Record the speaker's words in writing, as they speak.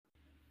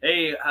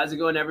Hey, how's it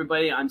going,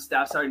 everybody? I'm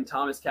Staff Sergeant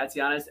Thomas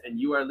Katsianis, and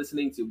you are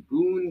listening to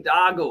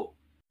Boondoggle.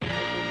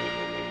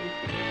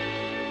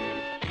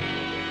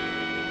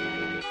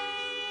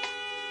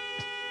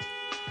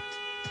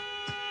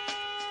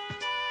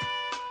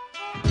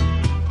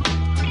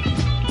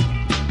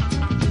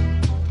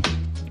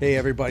 Hey,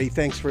 everybody.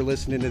 Thanks for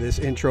listening to this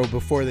intro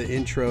before the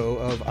intro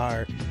of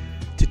our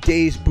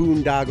today's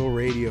Boondoggle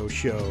radio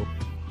show.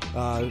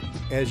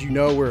 As you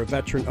know, we're a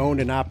veteran-owned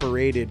and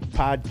operated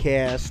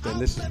podcast, and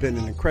this has been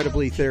an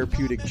incredibly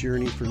therapeutic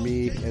journey for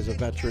me as a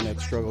veteran that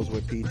struggles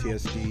with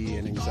PTSD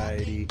and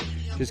anxiety,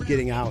 just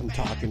getting out and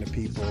talking to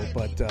people.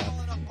 But it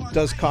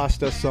does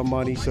cost us some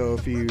money, so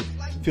if you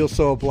feel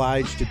so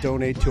obliged to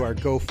donate to our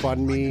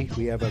GoFundMe,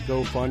 we have a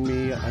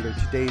GoFundMe under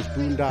Today's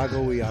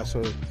Boondoggle. We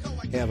also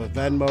have a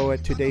Venmo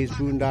at Today's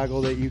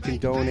Boondoggle that you can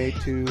donate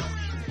to.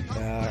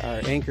 Our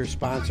Anchor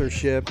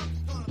sponsorship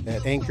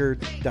at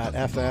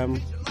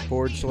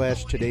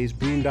anchor.fm/Today's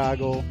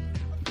Boondoggle.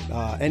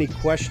 Any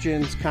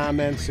questions,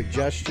 comments,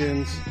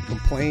 suggestions,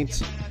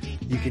 complaints,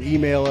 you can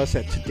email us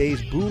at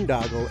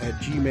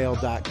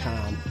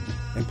todaysboondoggle@gmail.com.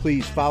 And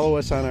please follow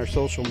us on our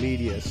social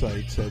media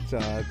sites at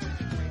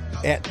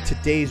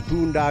Today's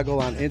Boondoggle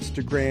on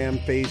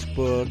Instagram,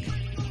 Facebook,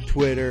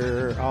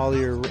 Twitter, all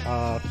your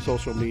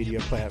social media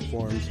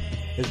platforms,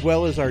 as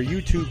well as our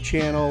YouTube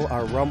channel,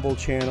 our Rumble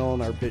channel,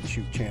 and our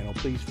BitChute channel.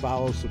 Please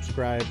follow,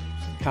 subscribe,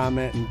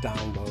 comment, and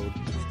download.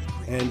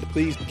 And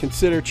please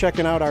consider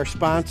checking out our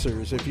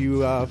sponsors. If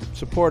you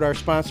support our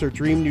sponsor,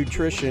 Dream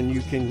Nutrition,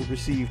 you can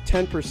receive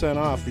 10%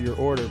 off your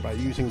order by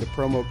using the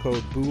promo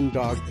code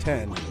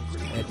BOONDOG10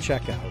 at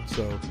checkout.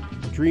 So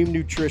Dream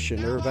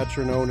Nutrition, they're a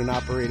veteran-owned and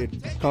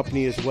operated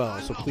company as well,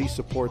 so please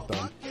support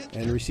them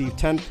and receive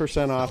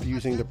 10% off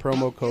using the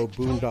promo code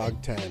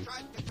BOONDOG10.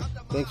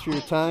 Thanks for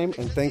your time,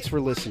 and thanks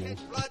for listening.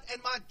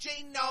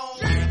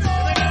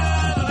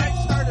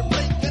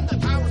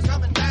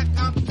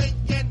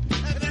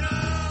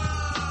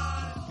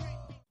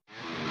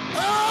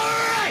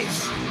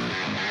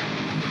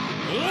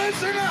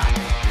 Listen up!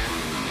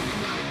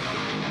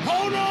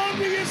 Hold on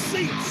to your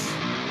seats.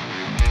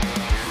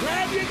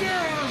 Grab your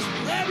girls,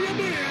 grab your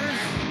beers.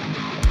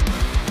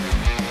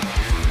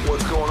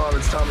 What's going on?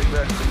 It's Tommy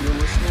Beck, and you're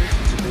listening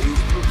to Today's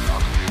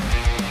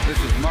Boondoggle. This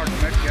is Mark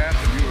Metcalf,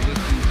 and you are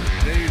listening to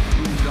Today's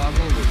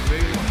Boondoggle with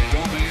Bailey on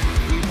Domain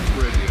Cleveland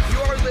Radio. You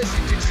are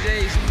listening to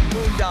Today's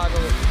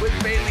Boondoggle with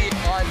Bailey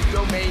on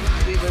Domain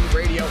Cleveland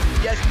Radio.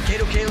 Yes,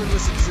 Kato Kalin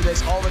listens to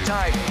this all the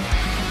time.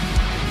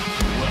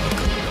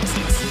 Welcome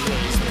to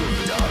Today's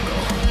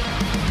Boondoggle.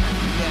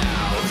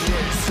 Now,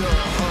 here's your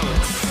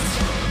host.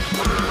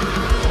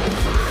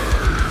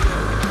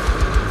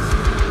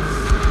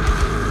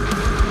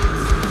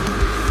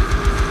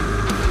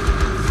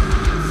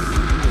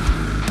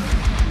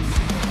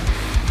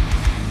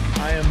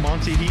 I am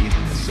Monty Heath,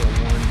 so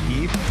one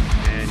Heath,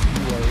 and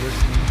you are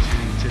listening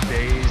to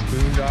Today's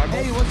Boondoggle.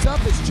 Hey, what's up?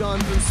 It's John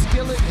from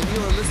Skillet, and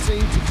you are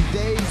listening to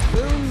Today's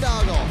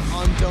Boondoggle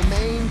on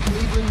Domain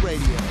Cleveland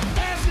Radio.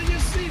 Fasten your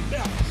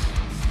seatbelts.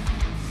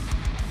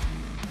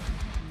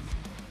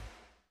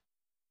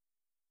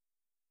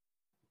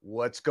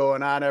 What's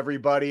going on,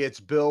 everybody? It's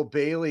Bill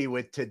Bailey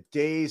with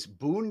Today's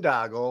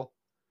Boondoggle.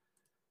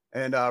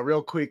 And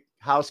real quick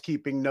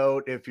housekeeping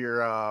note, if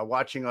you're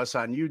watching us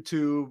on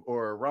YouTube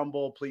or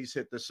Rumble, please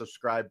hit the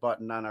subscribe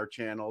button on our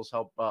channels.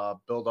 Help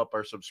build up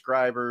our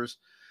subscribers.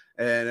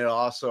 And it'll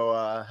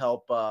also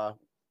help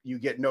you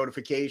get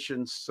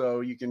notifications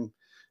so you can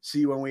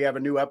see when we have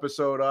a new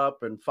episode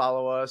up and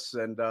follow us.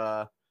 And,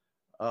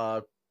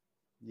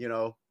 you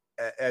know,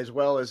 as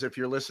well as if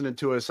you're listening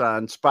to us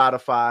on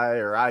Spotify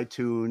or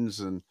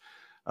iTunes and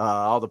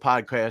all the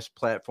podcast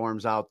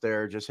platforms out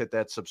there, just hit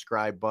that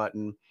subscribe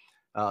button.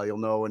 You'll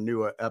know when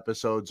new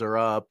episodes are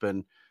up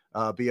and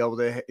be able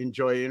to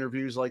enjoy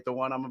interviews like the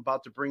one I'm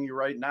about to bring you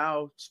right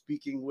now,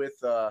 speaking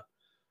with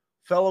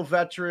fellow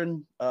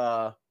veteran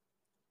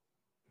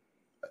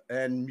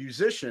and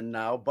musician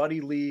now, Buddy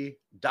Lee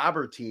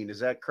Dobberteen. Is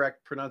that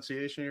correct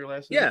pronunciation of your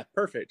last name? Yeah,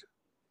 perfect.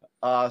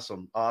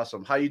 Awesome.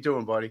 How you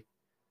doing, buddy?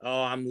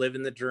 Oh, I'm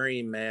living the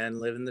dream, man.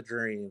 Living the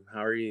dream.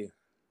 How are you?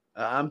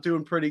 I'm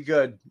doing pretty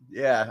good.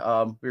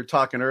 Yeah. We were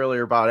talking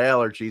earlier about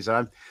allergies.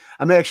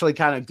 I'm actually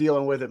kind of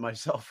dealing with it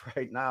myself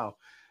right now.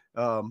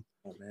 Oh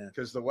man.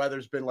 Because the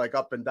weather's been like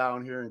up and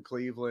down here in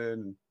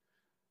Cleveland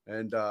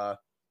and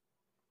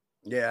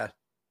yeah.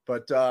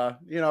 But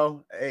you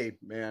know, hey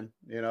man,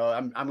 you know,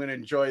 I'm gonna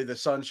enjoy the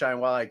sunshine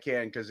while I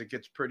can, because it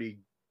gets pretty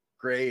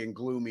gray and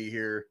gloomy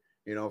here,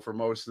 you know, for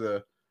most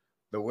of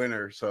the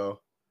winter. So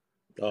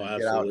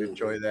get out and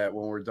enjoy that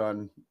when we're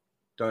done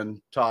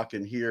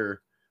talking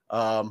here.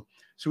 So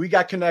we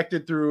got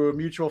connected through a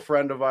mutual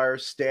friend of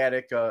ours,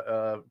 Static,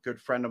 a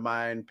good friend of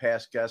mine,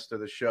 past guest of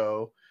the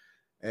show,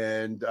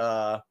 and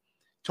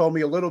told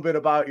me a little bit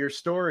about your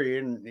story.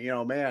 And you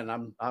know,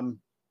 man,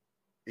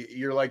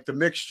 you're like the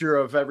mixture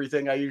of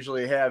everything I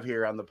usually have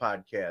here on the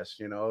podcast.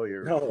 You know,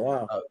 you're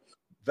a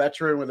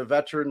veteran with a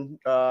veteran,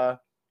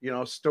 you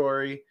know,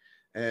 story.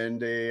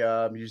 and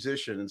a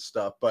musician and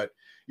stuff. But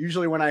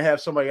usually when I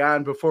have somebody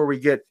on, before we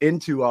get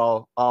into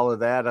all of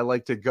that, I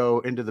like to go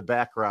into the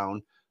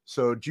background.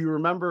 So do you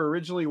remember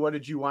originally, what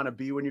did you want to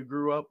be when you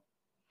grew up?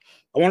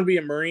 I want to be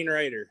a Marine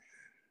Raider.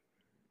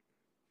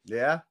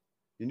 Yeah.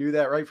 You knew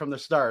that right from the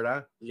start,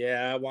 huh?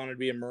 Yeah, I wanted to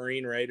be a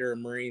Marine Raider, a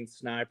Marine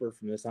sniper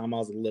from the time I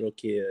was a little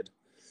kid.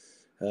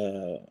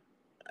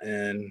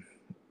 And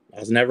I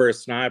was never a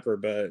sniper,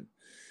 but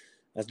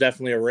I was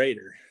definitely a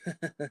Raider.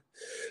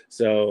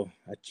 So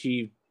I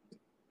achieved,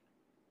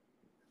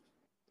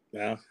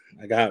 well,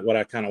 I got what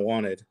I kind of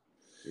wanted.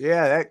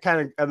 Yeah, that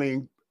kind of, I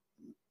mean,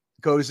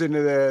 goes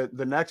into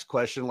the next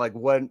question. Like,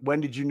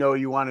 when did you know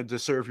you wanted to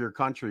serve your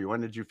country? When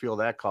did you feel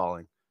that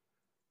calling?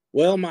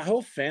 Well, my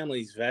whole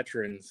family's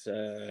veterans.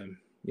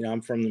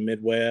 I'm from the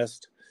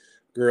Midwest,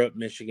 grew up in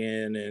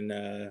Michigan,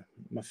 and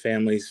my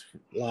family's,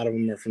 a lot of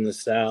them are from the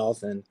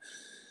South. And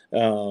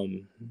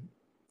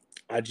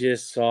I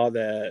just saw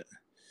that,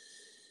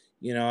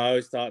 I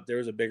always thought there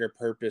was a bigger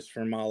purpose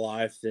for my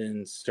life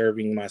than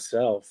serving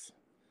myself.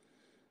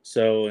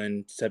 So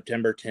in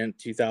September 10th,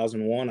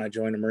 2001, I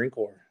joined the Marine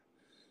Corps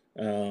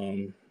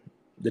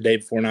the day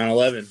before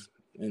 9/11.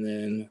 And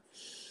then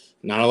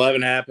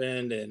 9/11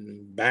 happened,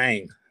 and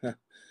bang, a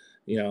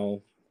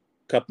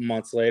couple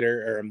months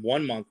later, or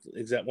 1 month,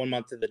 exact 1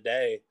 month to the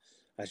day,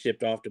 I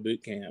shipped off to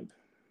boot camp.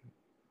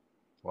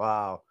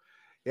 Wow.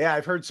 Yeah,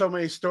 I've heard so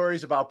many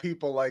stories about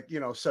people like,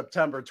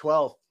 September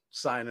 12th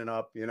signing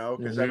up,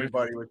 because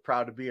everybody was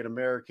proud to be an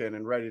American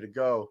and ready to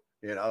go,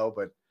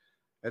 but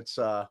it's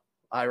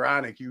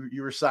ironic.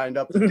 You were signed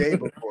up the day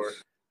before,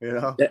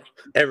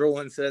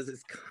 Everyone says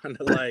it's kind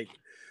of like,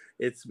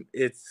 it's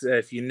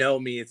if you know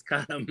me, it's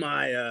kind of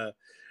my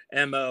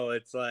MO.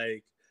 It's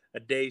like a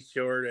day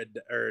short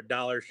or a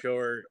dollar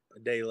short, a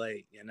day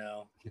late,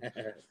 Yeah,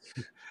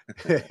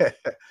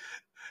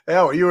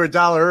 well, you were a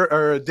dollar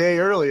or a day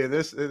early in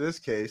this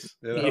case,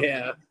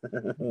 Yeah.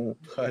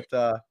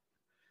 But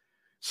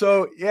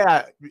so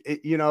yeah,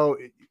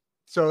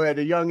 so at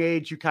a young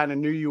age, you kind of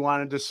knew you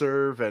wanted to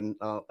serve, and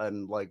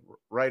like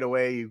right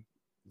away,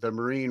 the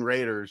Marine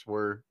Raiders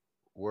were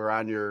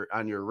on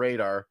your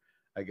radar,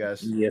 I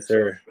guess. Yes,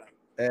 sir.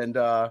 And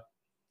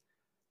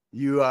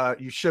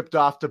you shipped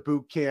off to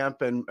boot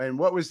camp, and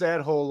what was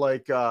that whole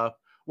like?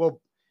 Well,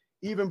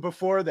 even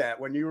before that,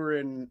 when you were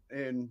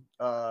in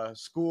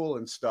school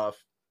and stuff,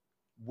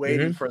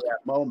 waiting for that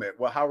moment,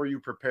 well, how were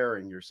you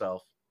preparing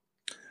yourself?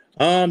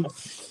 I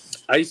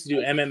used to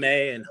do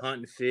MMA and hunt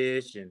and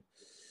fish, and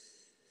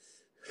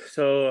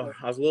so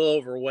I was a little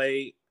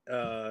overweight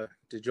to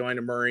join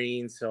the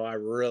Marines. So I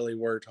really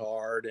worked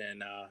hard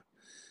and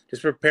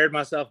just prepared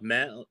myself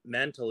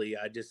mentally.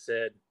 I just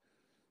said,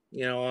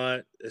 you know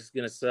what, it's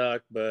gonna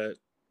suck, but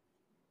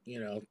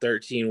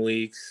 13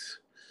 weeks,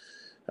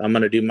 I'm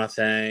gonna do my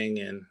thing,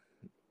 and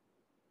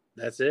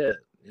that's it.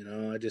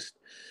 I just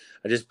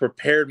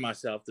prepared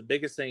myself. The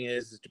biggest thing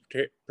is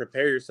to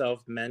prepare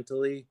yourself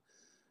mentally,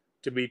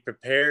 to be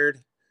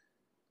prepared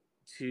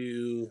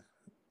to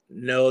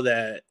know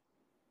that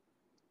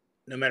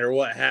no matter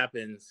what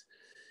happens,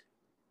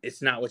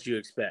 it's not what you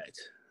expect.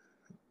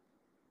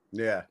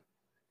 Yeah.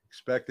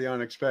 Expect the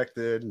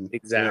unexpected. And,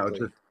 exactly.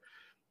 Just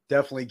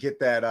definitely get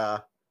that,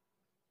 that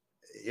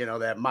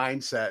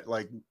mindset,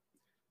 like,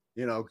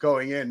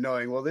 going in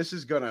knowing, well, this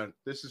is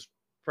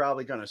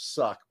probably going to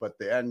suck, but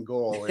the end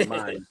goal in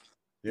mind,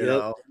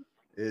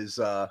 is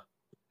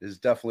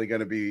definitely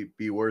going to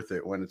be worth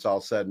it when it's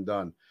all said and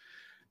done.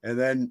 And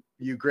then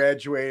you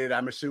graduated,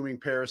 I'm assuming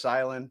Paris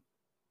Island.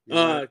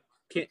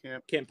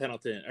 Camp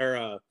Pendleton,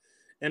 or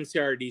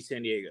MCRD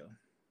San Diego.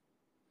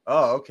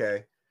 Oh,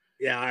 okay.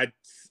 Yeah,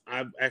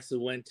 I actually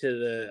went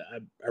to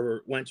I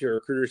went to a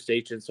recruiter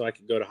station so I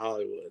could go to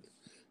Hollywood.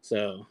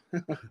 So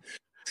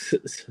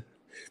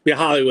be a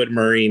Hollywood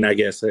Marine, I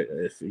guess,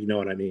 if you know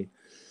what I mean.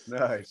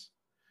 Nice.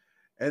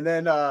 And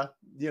then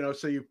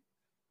so you,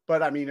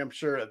 but I mean, I'm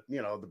sure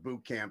the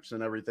boot camps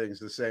and everything's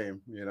the same.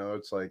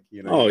 It's like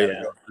you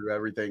gotta go through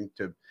everything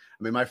to.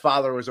 I mean, my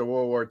father was a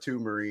World War II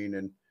Marine,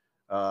 and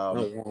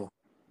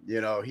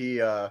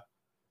he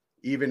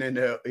even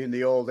in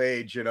the old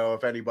age,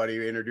 if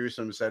anybody introduced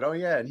him and said, "Oh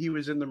yeah," and he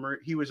was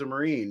he was a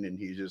Marine, and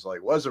he's just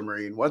like, was a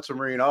Marine, once a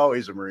Marine,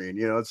 always a Marine.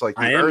 It's like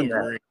you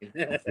earned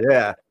that.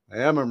 Yeah, I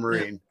am a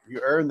Marine.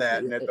 You earn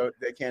that, and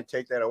they can't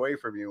take that away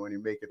from you when you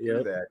make it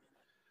through that.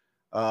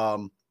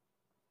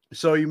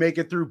 So you make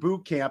it through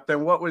boot camp.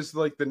 Then what was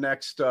like the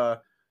next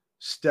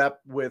step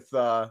with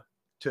to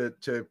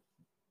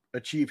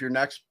achieve your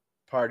next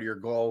part of your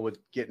goal with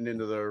getting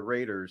into the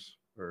Raiders?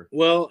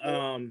 Well,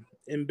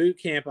 in boot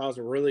camp, I was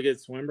a really good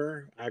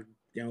swimmer. I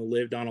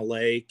lived on a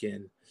lake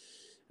and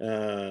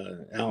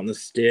out in the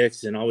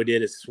sticks, and all we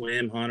did is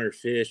swim, hunt, or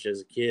fish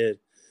as a kid.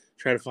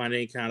 Try to find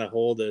any kind of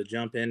hole to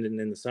jump in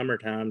the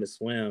summertime to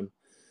swim.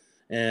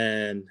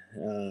 And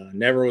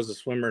never was a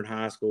swimmer in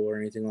high school or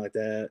anything like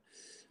that.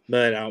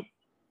 But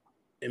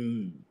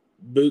in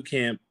boot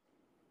camp,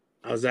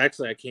 I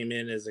came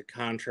in as a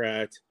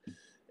contract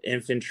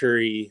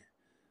infantry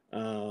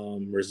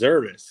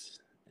reservist.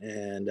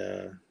 And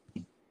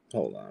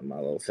hold on, my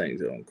little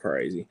thing's going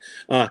crazy.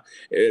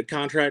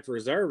 Contract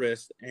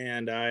reservist,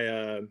 and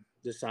I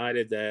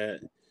decided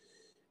that,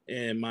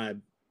 and my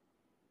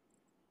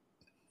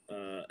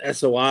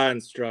SOI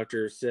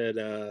instructor said,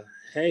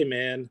 hey,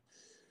 man,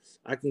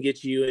 I can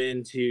get you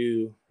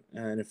into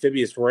an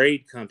amphibious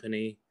raid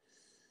company.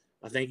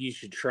 I think you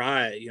should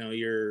try it. You know,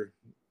 your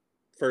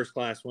first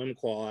class swim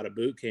qual out of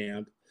boot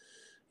camp,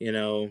 you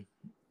know,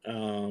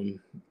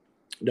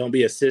 don't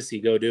be a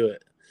sissy, go do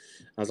it.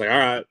 I was like, all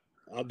right,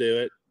 I'll do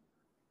it.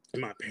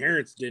 And my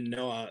parents didn't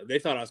know. They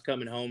thought I was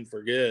coming home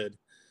for good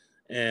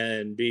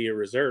and be a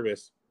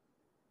reservist.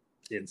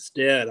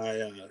 Instead,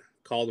 I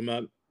called them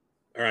up,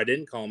 or I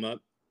didn't call them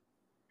up.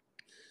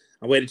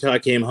 I waited till I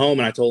came home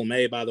and I told them,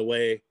 hey, by the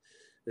way,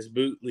 this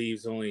boot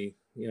leaves only,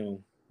 you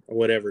know, or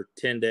whatever,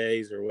 10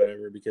 days or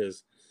whatever,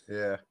 because,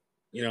 yeah,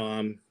 you know,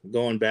 I'm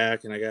going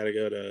back and I got to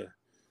go to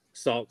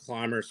salt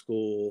climber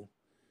school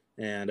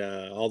and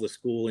all the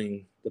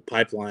schooling, the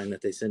pipeline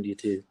that they send you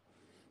to.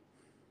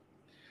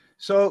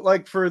 So,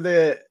 like, for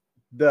the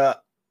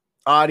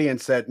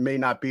audience that may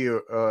not be,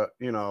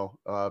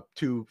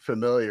 too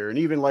familiar, and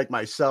even like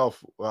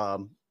myself,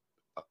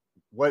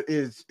 what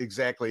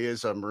exactly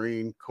is a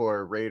Marine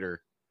Corps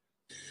Raider?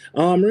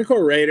 Marine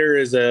Corps Raider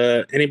is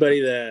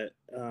anybody that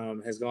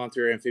has gone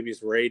through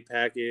amphibious raid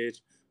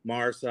package,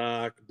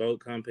 MARSOC, boat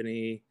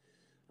company.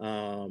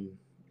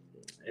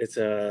 It's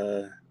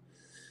a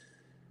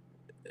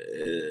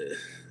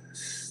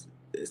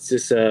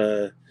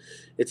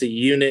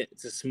unit.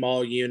 It's a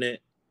small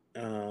unit.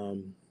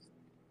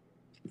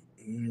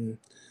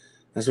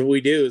 That's what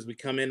we do is we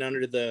come in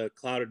under the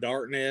cloud of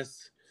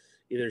darkness,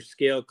 either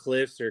scale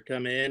cliffs or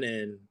come in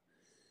and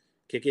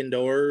kick in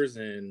doors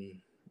and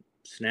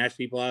snatch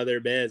people out of their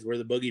beds. We're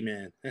the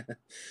boogeyman. Nice.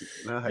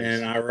 And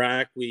in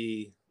Iraq,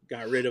 we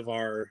got rid of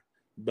our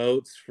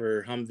boats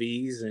for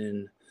Humvees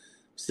and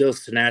still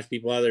snatch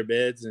people out of their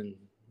beds, and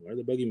we're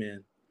the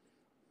boogeyman.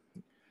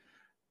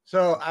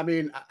 So, I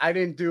mean, I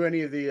didn't do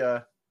any of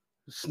the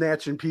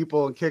snatching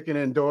people and kicking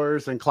in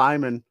doors and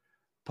climbing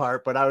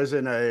part, but I was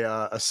in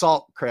a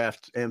assault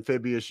craft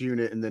amphibious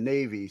unit in the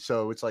Navy.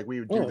 So it's like we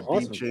would do the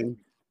awesome. beaching,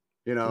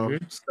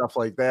 stuff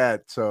like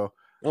that. So,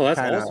 that's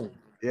awesome.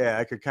 Yeah,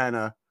 I could kind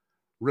of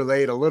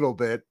relate a little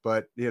bit,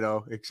 but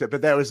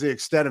but that was the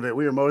extent of it.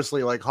 We were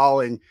mostly like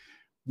hauling,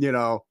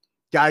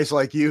 guys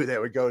like you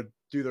that would go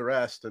do the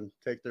rest and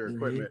take their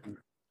equipment, and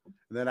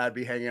then I'd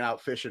be hanging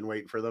out fishing,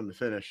 waiting for them to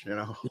finish.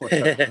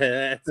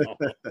 That's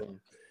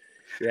awesome.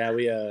 Yeah,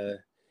 we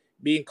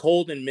being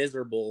cold and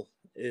miserable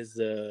is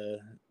the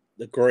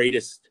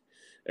greatest,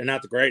 or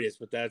not the greatest,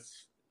 but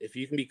that's, if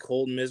you can be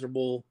cold and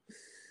miserable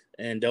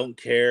and don't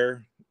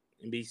care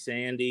and be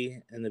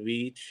sandy and the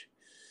beach,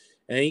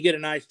 and then you get a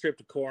nice trip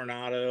to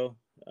Coronado,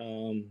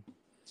 all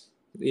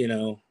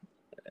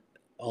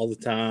the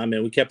time.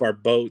 And we kept our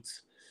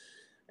boats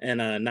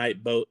and a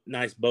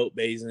nice boat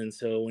basin.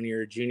 So when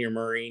you're a junior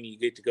Marine, you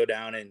get to go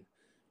down and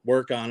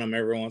work on them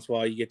every once in a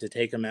while. You get to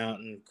take them out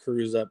and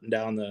cruise up and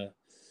down the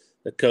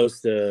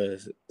coast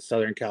of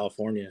Southern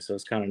California. So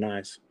it's kind of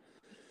nice.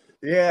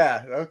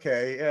 Yeah.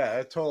 Okay.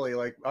 Yeah. Totally.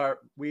 Like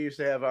we used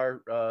to have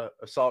our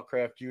assault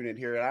craft unit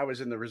here, and I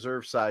was in the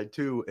reserve side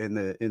too in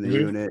the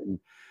unit,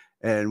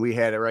 and we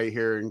had it right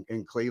here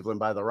in Cleveland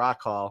by the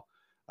Rock Hall.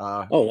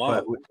 Oh wow!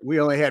 But we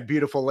only had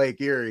beautiful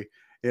Lake Erie,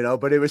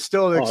 but it was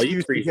still an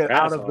excuse to get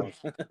out of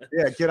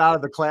get out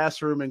of the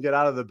classroom and get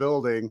out of the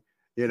building,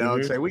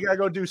 and say we gotta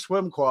go do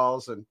swim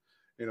quals and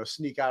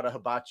sneak out a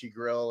hibachi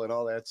grill and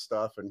all that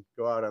stuff and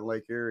go out on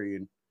Lake Erie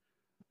and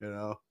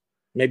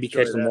maybe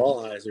catch some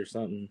walleyes or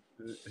something.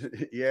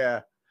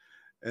 Yeah.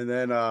 And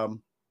then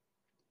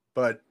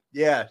but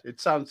yeah, it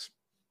sounds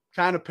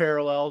kind of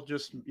parallel.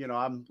 Just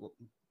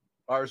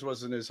ours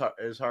wasn't as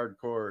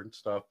hardcore and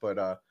stuff,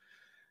 but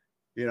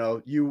you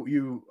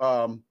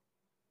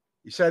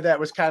said that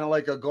was kind of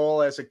like a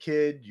goal as a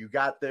kid. You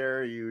got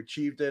there, you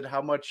achieved it.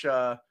 How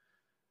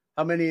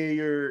many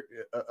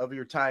of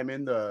your time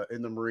in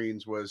the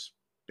Marines was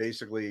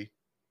basically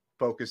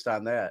focused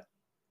on that?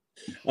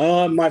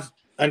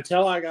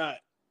 Until I got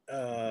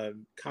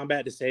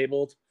combat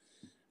disabled,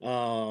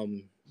 about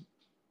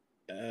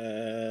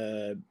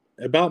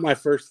my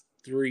first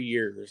 3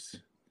 years.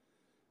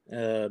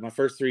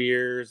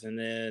 And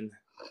then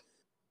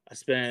I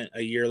spent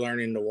a year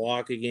learning to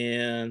walk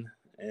again,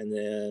 and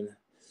then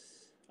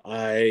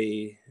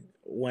I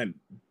went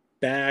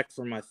back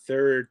for my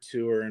third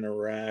tour in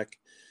Iraq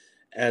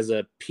as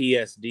a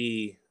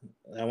PSD.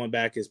 I went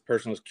back as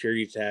personal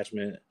security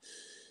detachment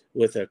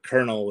with a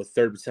colonel with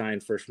 3rd Battalion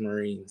 1st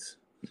Marines.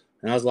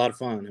 And that was a lot of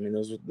fun. I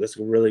mean, that's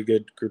a really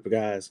good group of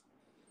guys.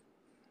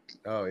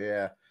 Oh,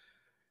 yeah.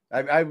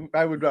 I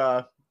would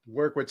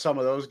work with some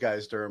of those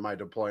guys during my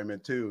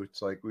deployment, too.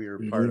 It's like we were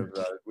part of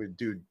we'd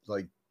do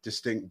like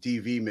distinct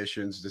DV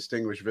missions,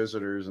 distinguished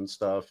visitors and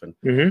stuff. And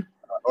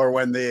or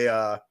when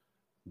the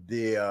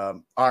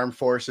armed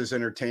forces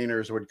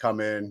entertainers would come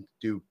in,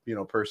 do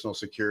personal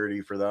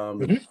security for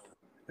them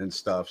and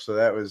stuff. So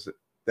that was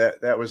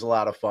a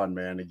lot of fun,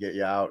 man, to get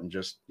you out and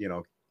just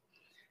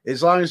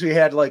as long as we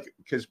had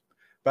because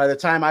by the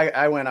time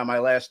I went on my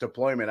last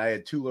deployment, I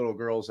had 2 little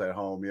girls at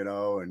home, you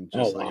know, and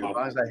just like, as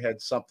long as I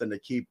had something to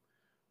keep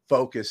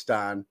focused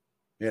on,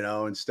 you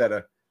know, instead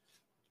of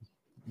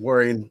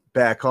worrying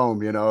back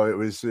home, you know, it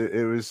was,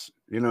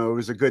 you know, it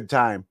was a good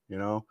time, you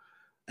know.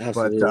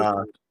 Absolutely.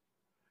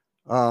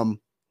 But,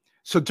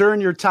 so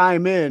during your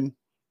time in,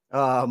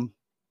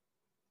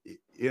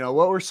 you know,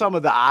 what were some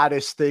of the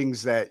oddest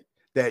things that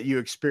you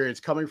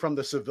experienced coming from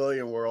the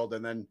civilian world,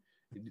 and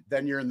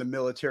then you're in the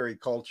military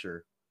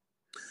culture?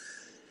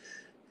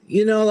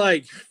 You know,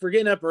 like for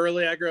getting up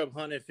early, I grew up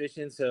hunting and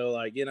fishing, so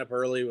like getting up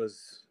early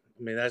was,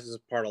 I mean, that's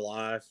just part of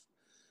life.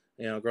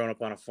 You know, growing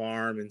up on a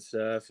farm and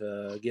stuff,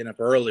 getting up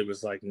early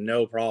was like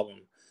no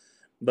problem.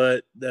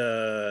 But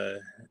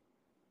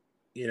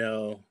you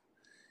know,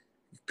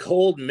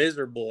 cold,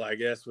 miserable, I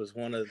guess, was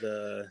one of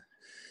the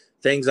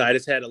things I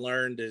just had to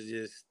learn to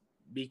just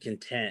be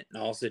content in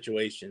all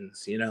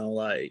situations. You know,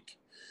 like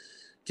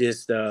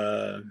just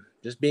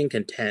being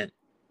content.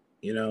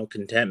 You know,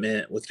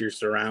 contentment with your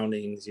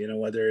surroundings, you know,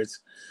 whether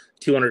it's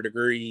 200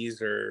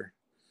 degrees or,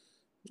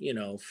 you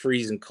know,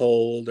 freezing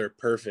cold or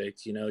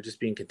perfect, you know, just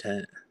being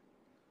content.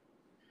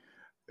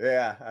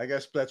 Yeah, I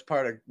guess that's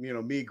part of, you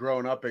know, me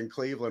growing up in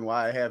Cleveland,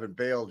 why I haven't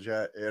bailed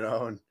yet, you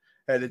know, and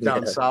headed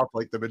down south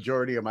like the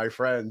majority of my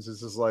friends.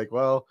 This is like,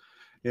 well,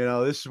 you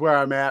know, this is where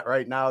I'm at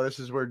right now. This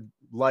is where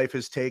life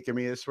has taken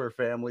me. This is where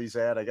family's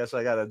at. I guess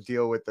I got to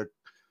deal with the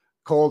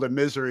cold and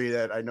misery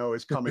that I know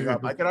is coming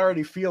up. I can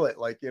already feel it,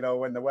 like, you know,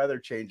 when the weather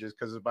changes,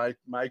 because of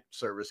my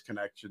service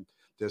connection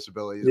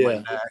disabilities, my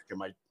neck and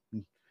my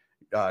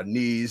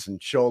knees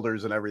and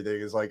shoulders and everything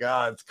is like,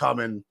 it's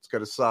coming. It's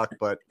going to suck,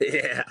 but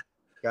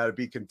got to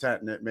be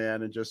content in it,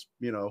 man, and just,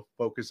 you know,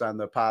 focus on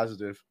the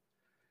positive.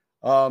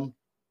 And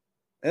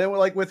then,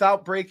 like,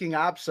 without breaking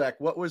OPSEC,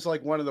 what was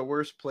like one of the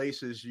worst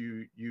places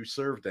you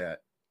served at?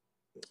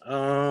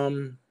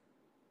 Probably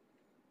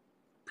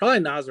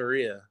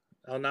Nazaria.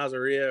 El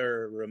Nazaria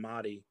or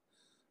Ramadi.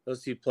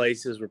 Those 2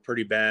 places were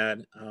pretty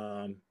bad.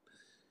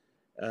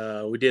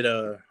 We did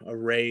a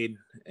raid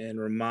in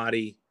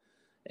Ramadi,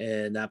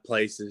 and that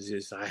place is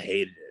just, I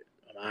hated it.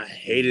 I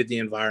hated the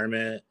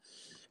environment,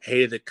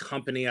 hated the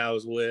company I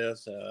was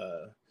with.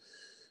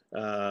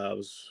 I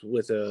was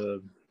with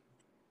a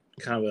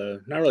kind of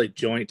a, not really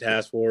joint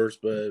task force,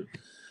 but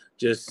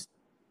just,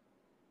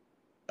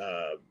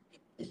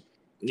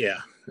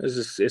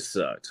 it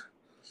sucked.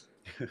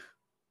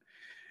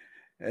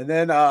 And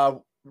then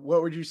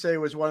what would you say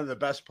was one of the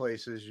best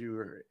places you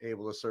were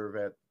able to serve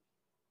at?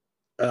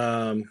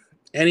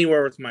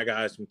 Anywhere with my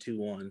guys from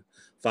 2-1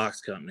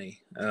 Fox Company.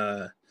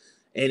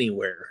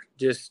 Anywhere.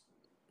 Just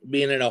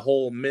being in a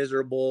hole,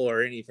 miserable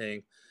or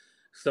anything.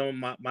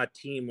 Some of my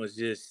team was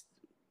just,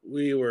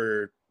 we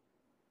were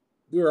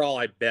all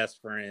like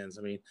best friends.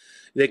 I mean,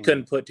 they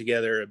couldn't put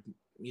together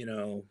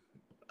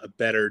a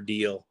better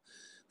deal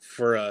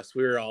for us.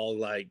 We were all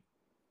like,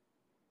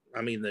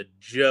 I mean, the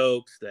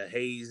jokes, the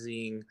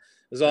hazing,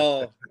 it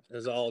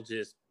was all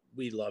just,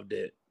 we loved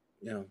it.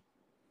 You know,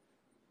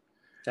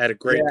 I had a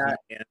great plan.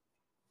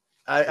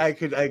 I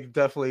could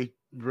definitely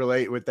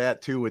relate with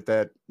that too, with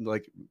that,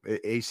 like,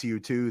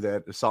 ACU2,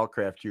 that assault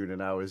craft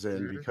unit I was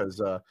in, because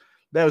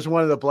that was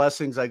one of the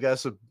blessings, I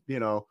guess, of, you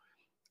know,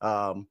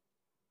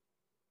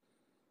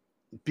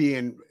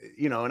 being,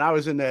 you know, and I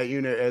was in that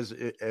unit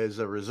as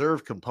a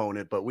reserve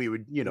component, but we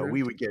would, you know,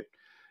 we would get,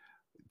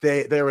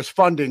 there was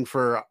funding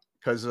for,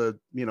 because of,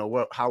 you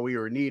know, how we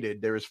were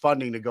needed. There was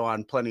funding to go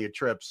on plenty of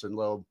trips and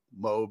little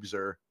MOBs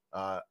or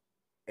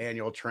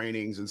annual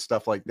trainings and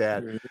stuff like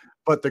that.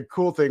 But the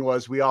cool thing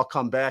was, we all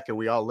come back and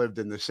we all lived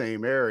in the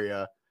same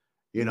area,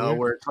 you know,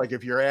 where it's like,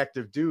 if you're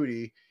active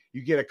duty,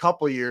 you get a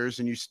couple years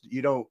and you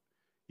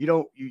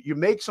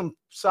make some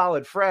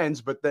solid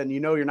friends, but then, you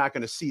know, you're not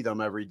going to see them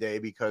every day,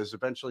 because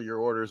eventually your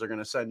orders are going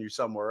to send you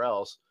somewhere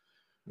else.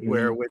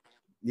 Where with,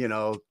 you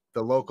know,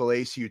 the local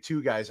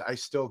ACU2 guys, I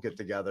still get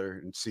together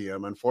and see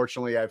them.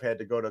 Unfortunately, I've had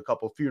to go to a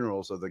couple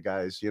funerals of the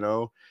guys, you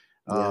know.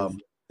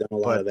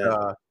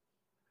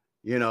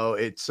 You know,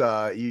 it's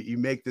you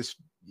make this,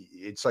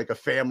 it's like a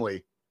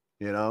family,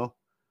 you know.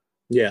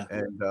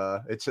 And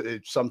it's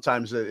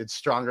sometimes it's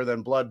stronger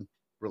than blood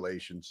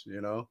relations, you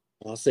know.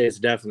 I'll say it's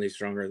definitely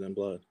stronger than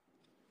blood.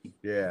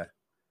 Yeah.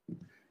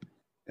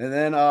 And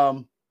then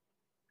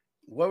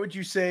what would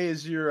you say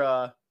is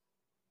your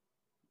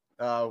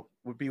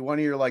would be one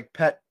of your, like,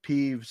 pet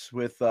peeves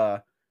with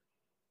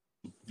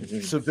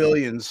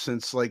civilians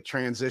since, like,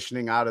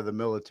 transitioning out of the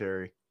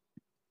military?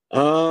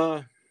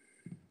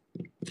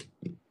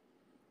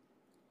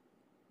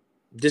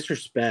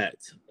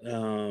 Disrespect.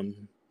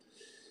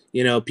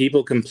 You know,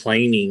 people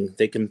complaining.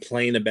 They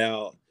complain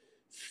about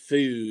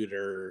food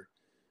or,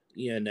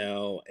 you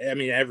know, I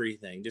mean,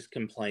 everything, just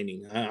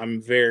complaining. I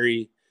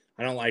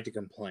don't like to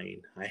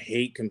complain. I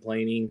hate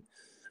complaining.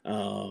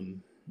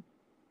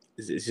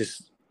 It's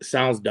just, it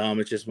sounds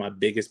dumb. It's just my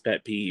biggest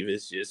pet peeve.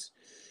 It's just,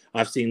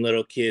 I've seen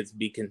little kids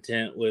be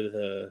content with,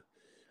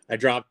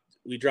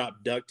 we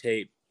dropped duct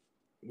tape.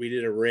 We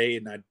did a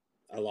raid and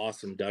I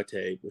lost some duct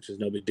tape, which is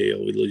no big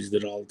deal. We lose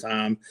it all the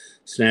time,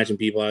 snatching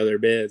people out of their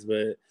beds.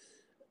 But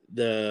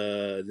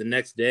the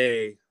next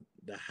day,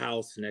 the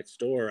house next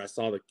door,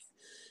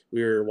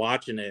 we were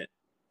watching it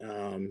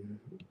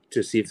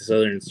to see if the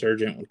Southern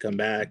Insurgent would come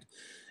back.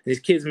 And these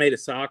kids made a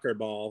soccer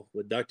ball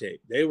with duct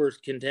tape. They were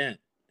content.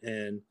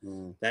 And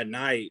that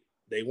night,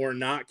 they were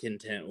not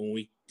content when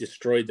we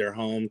destroyed their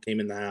home, came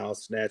in the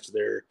house, snatched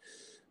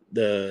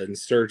the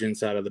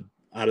insurgents out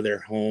of their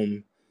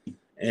home.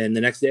 And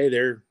the next day,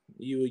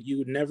 you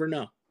would never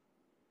know.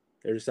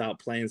 They're just out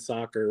playing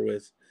soccer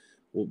with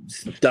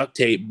duct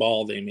tape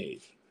ball they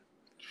made.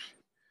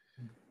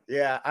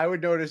 Yeah, I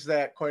would notice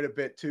that quite a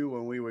bit too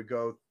when we would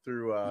go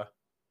through,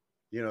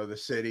 the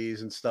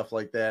cities and stuff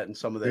like that in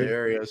some of the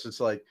areas. It's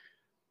like,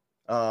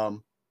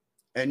 and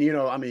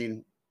I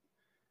mean,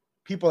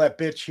 people that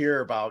bitch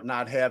here about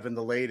not having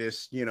the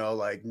latest,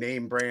 like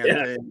name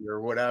brand thing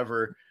or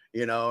whatever,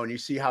 and you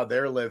see how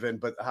they're living,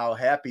 but how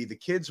happy the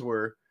kids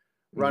were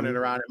running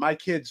around. And my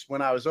kids,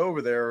 when I was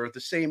over there, are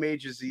the same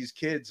age as these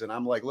kids. And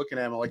I'm like looking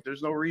at them like,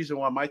 there's no reason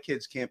why my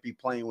kids can't be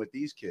playing with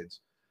these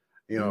kids,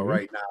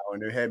 right now.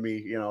 And it had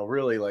me,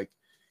 really like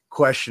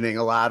questioning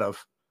a lot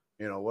of,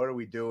 what are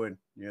we doing?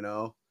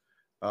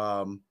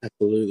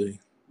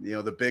 Absolutely.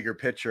 The bigger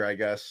picture, I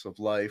guess, of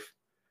life.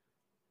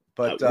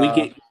 But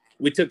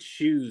we took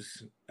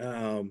shoes.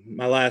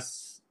 My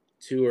last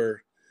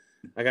tour,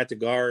 I got to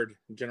guard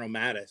General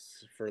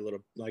Mattis for a little,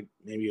 like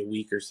maybe a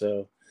week or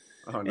so.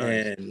 Oh,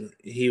 nice. And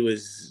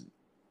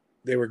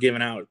they were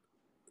giving out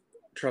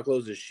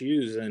truckloads of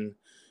shoes, and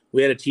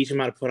we had to teach him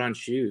how to put on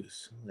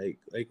shoes, like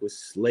with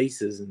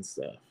laces and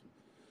stuff.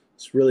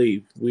 It's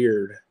really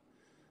weird.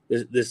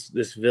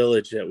 This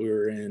village that we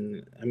were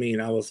in. I mean,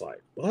 I was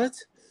like, what?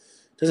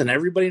 Doesn't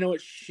everybody know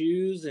what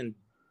shoes and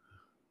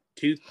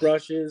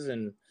toothbrushes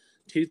and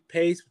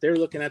toothpaste? They're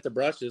looking at the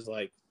brushes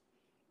like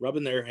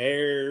rubbing their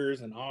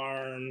hairs and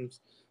arms.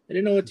 They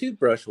didn't know what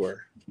toothbrush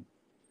were.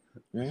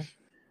 Yeah.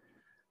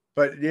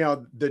 But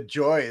the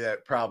joy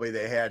that probably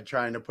they had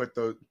trying to put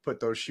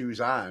those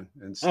shoes on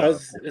and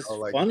stuff. It's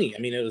funny. I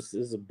mean, it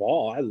was a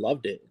ball. I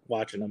loved it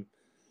watching them.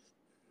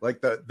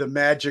 Like the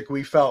magic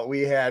we felt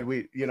we had,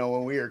 when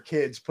we were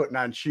kids putting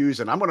on shoes,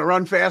 and I'm going to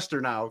run faster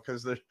now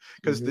because the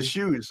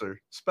shoes are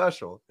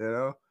special,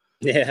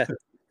 Yeah.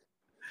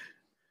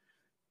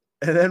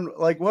 And then,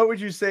 like, what would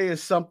you say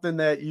is something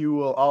that you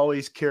will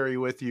always carry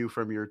with you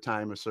from your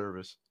time of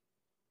service?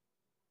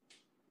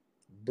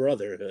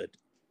 Brotherhood.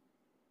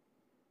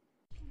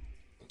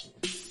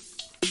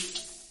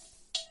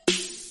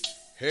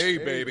 Hey,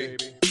 baby,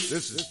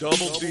 this is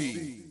Double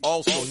D,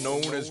 also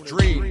known as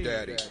Dream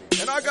Daddy.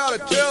 And I gotta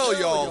tell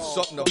y'all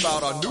something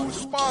about our new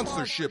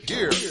sponsorship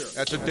here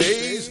at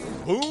today's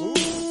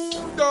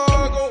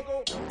Boondoggle.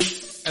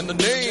 And the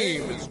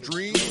name is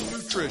Dream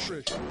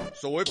Nutrition.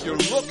 So if you're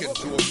looking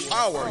to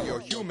empower your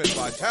human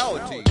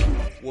vitality,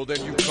 well,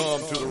 then you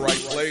come to the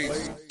right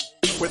place.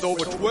 With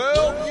over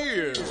 12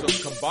 years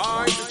of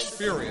combined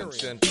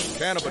experience in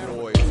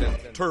cannabinoids and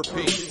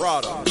terpene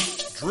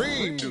products,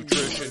 Dream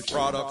Nutrition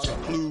products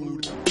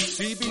include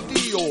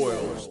CBD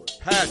oils,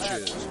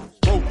 patches,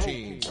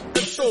 proteins, and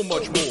so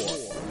much more.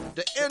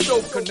 The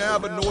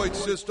endocannabinoid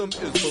system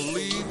is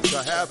believed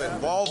to have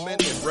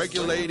involvement in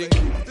regulating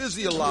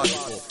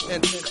physiological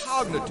and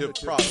cognitive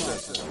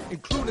processes,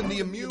 including the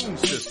immune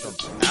system,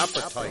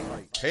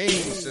 appetite, pain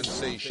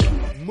sensation,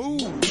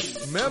 mood,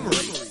 memory,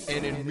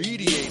 and in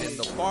mediating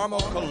the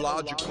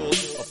pharmacological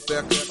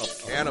effects of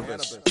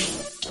cannabis.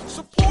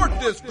 Support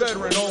this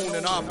veteran-owned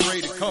and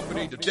operated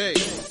company today,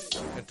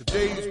 and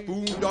today's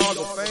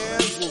Boondoggle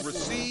fans will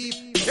receive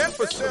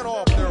 10%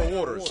 off their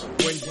orders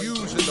when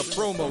using the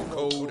promo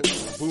code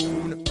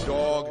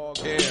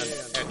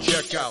BOONDOG10 at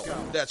checkout.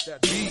 That's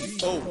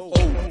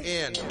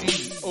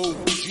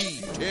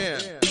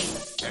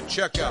BOONDOG10 at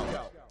checkout.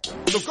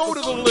 So go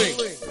to the link.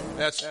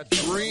 That's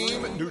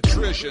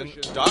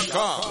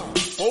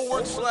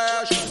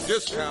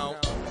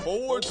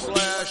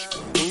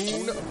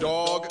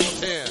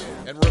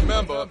dreamnutrition.com/discount/Boondog10. And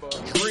remember,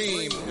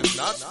 Dream is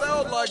not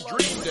spelled like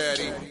Dream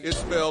Daddy. It's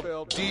spelled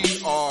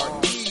DREEM.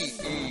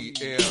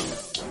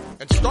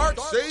 And start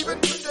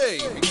saving today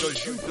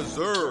because you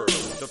deserve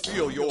to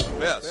feel your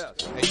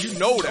best. And you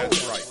know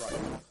that's right.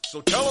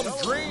 So tell them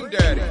Dream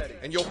Daddy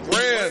and your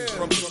friends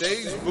from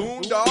today's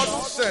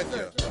Boondoggle sent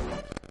you.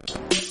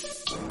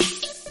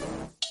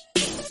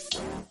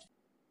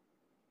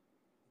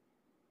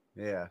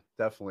 Yeah,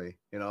 definitely.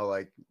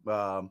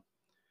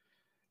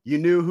 You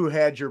knew who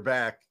had your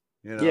back,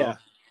 Yeah.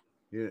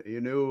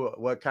 You knew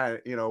what kind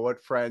of,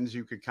 what friends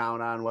you could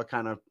count on, what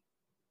kind of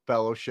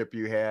fellowship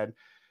you had,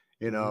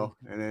 and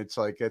it's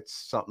like, it's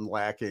something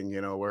lacking,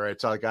 where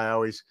it's like, I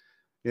always,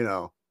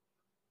 I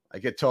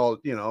get told,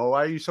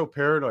 why are you so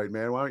paranoid,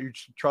 man? Why don't you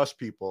trust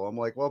people? I'm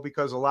like, well,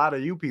 because a lot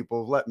of you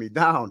people have let me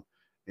down,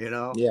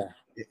 Yeah.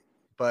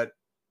 But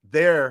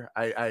there,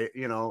 I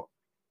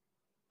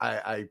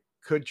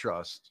could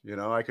trust,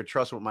 I could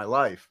trust with my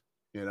life,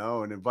 and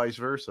then vice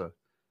versa,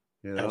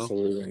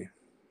 Absolutely.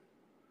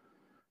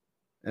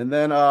 And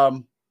then,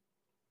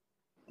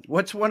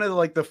 what's one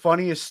of the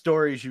funniest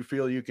stories you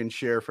feel you can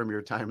share from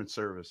your time in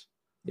service?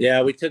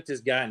 Yeah, we took this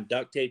guy and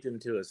duct taped him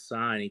to a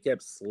sign. He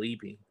kept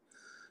sleeping.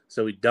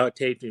 So we duct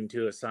taped him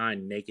to a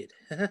sign naked.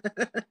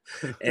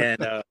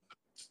 And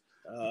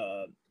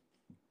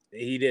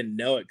he didn't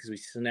know it because we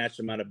snatched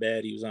him out of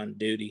bed. He was on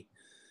duty.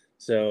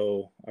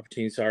 So our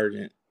platoon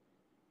sergeant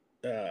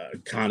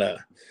kind of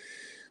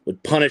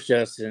would punish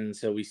us. And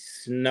so we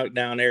snuck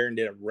down there and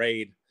did a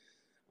raid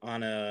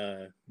on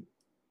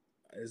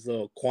his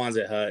little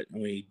Quonset hut,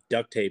 and we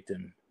duct taped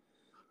him.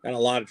 Got in a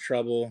lot of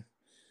trouble.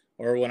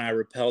 Or when I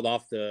rappelled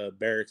off the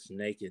barracks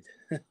naked.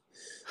 That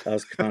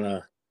was kind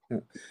of,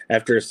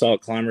 after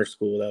assault climber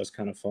school, that was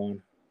kind of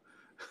fun.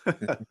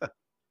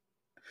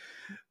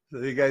 So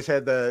you guys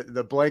had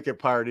the blanket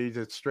party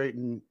to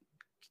straighten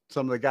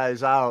some of the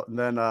guys out, and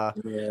then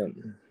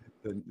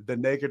the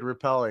naked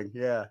rappelling.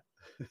 Yeah.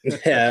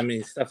 Yeah, I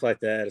mean, stuff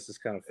like that. It's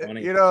just kind of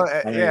funny. You know,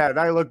 yeah, and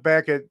I look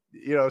back at,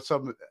 you know,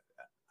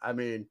 I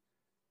mean,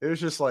 it was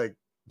just like,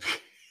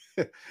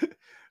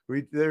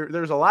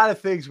 there's a lot of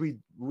things we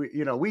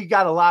you know, we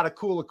got a lot of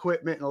cool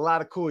equipment and a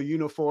lot of cool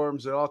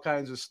uniforms and all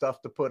kinds of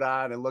stuff to put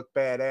on and look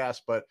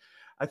badass, but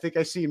I think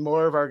I seen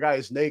more of our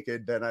guys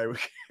naked than I would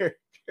care.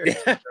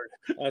 Yeah,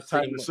 I've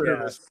time seen, to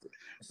service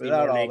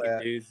without more all naked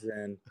that. Dudes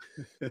and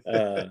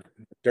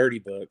Dirty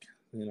Book,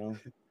 you know.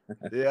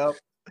 Yep.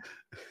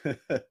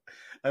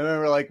 I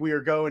remember, like, we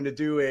were going to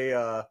do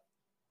a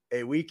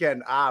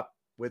weekend op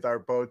with our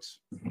boats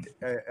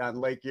on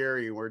Lake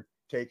Erie. We're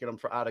taking them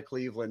out of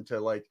Cleveland to,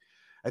 like,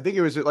 I think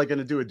it was like going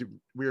to do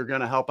we were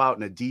going to help out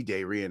in a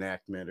D-Day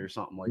reenactment or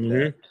something like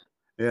that,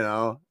 you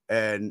know?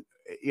 And,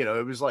 you know,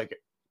 it was like,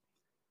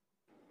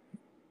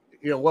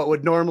 you know, what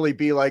would normally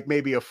be like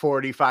maybe a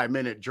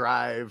 45-minute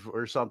drive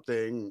or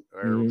something,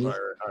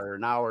 or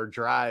an hour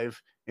drive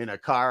in a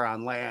car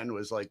on land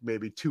was like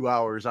maybe 2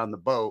 hours on the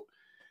boat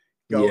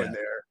going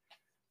there.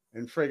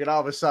 And friggin' all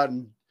of a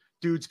sudden,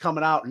 dudes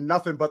coming out and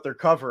nothing but their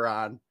cover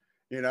on.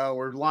 You know,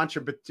 we're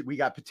launching, we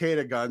got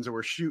potato guns and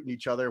we're shooting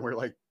each other and we're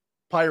like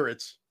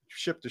pirates,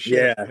 ship to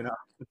ship, you know?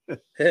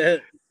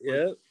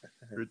 Yeah.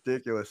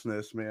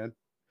 Ridiculousness, man.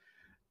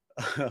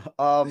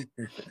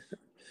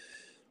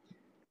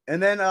 And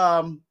then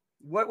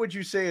what would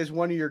you say is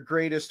one of your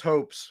greatest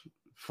hopes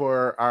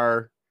for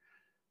our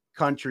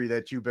country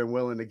that you've been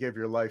willing to give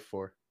your life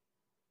for?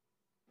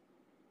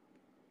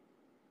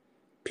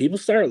 People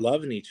start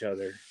loving each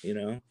other, you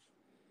know.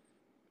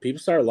 People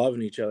start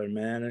loving each other,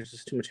 man. There's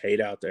just too much hate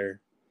out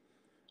there.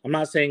 I'm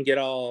not saying get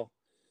all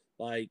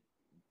like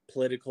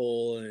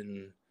political and,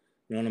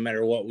 you know, no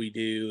matter what we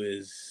do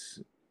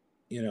is,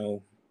 you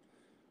know,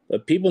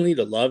 but people need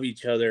to love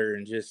each other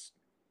and just,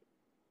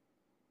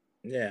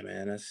 yeah,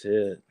 man, that's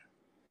it.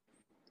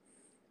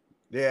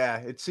 Yeah,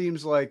 it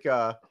seems like,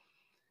 you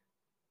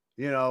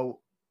know,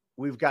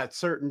 we've got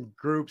certain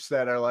groups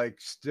that are like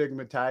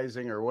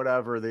stigmatizing or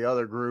whatever the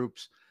other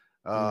groups.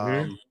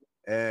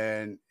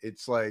 And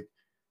it's like,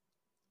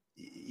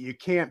 you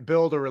can't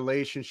build a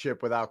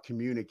relationship without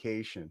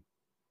communication.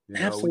 You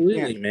know,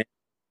 absolutely, man.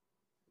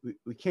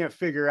 We can't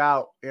figure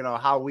out, you know,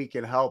 how we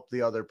can help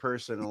the other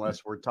person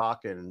unless we're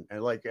talking.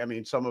 And like, I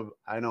mean,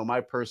 I know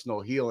my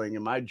personal healing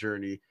and my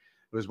journey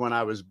was when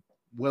I was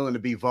willing to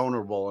be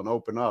vulnerable and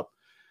open up.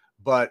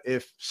 But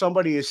if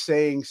somebody is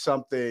saying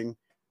something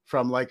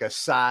from like a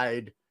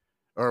side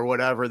or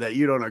whatever that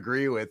you don't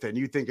agree with, and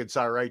you think it's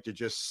all right to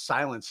just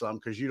silence them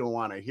because you don't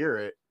want to hear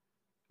it,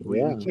 we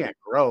can't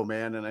grow,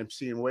 man. And I'm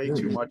seeing way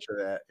too much of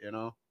that, you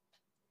know?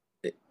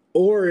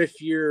 Or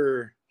if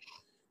you're,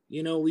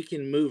 you know, we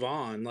can move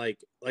on. Like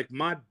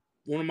one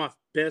of my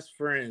best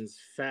friends,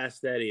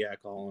 Fast Eddie, I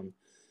call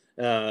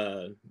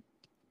him.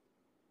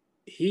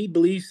 He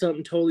believes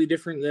something totally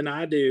different than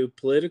I do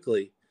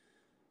politically.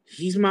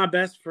 He's my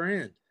best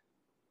friend.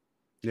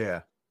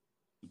 Yeah.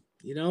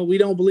 You know, we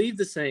don't believe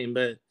the same,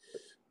 but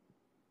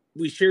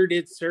we sure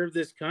did serve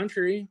this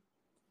country.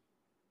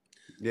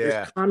 Yeah.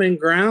 There's common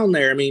ground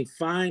there. I mean,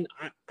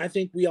 I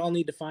think we all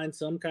need to find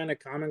some kind of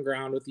common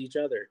ground with each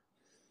other.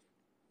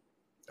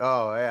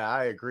 Oh, yeah,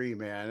 I agree,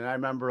 man. And I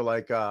remember,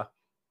 like, you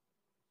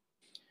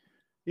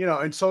know,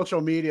 and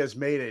social media has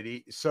made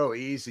it so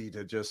easy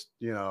to just,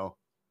 you know,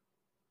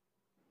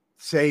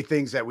 say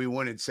things that we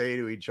wouldn't say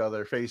to each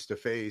other face to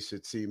face,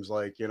 it seems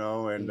like, you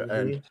know.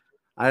 And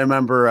I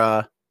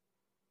remember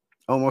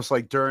almost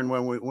like during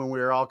when we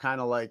were all kind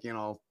of like, you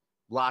know,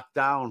 locked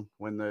down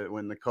when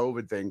the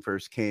COVID thing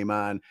first came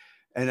on,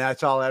 and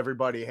that's all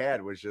everybody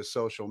had was just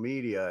social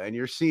media. And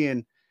you're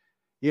seeing,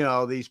 you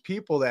know, these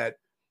people that,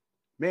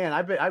 man,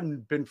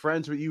 I've been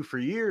friends with you for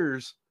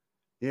years,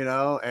 you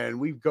know, and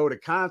we go to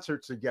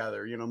concerts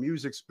together. You know,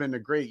 music's been a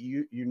great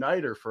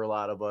uniter for a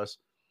lot of us.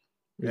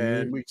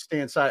 And we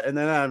stand side. And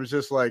then I was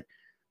just like,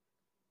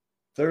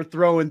 they're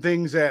throwing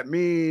things at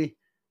me,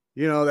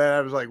 you know, that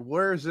I was like,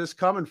 where is this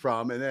coming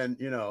from? And then,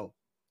 you know,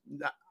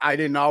 I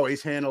didn't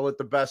always handle it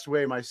the best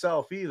way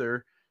myself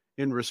either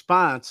in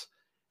response.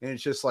 And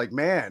it's just like,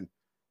 man,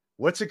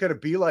 what's it going to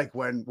be like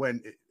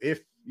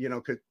if, you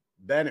know,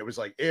 then it was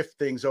like, if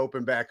things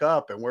open back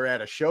up and we're at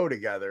a show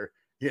together,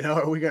 you know,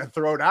 are we going to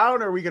throw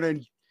down? Or are we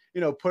going to,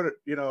 you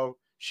know,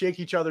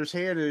 shake each other's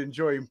hand and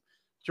enjoy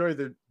enjoy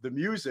the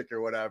music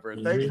or whatever.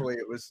 And thankfully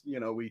it was,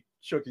 we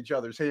shook each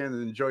other's hands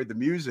and enjoyed the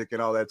music,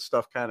 and all that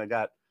stuff kind of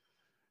got,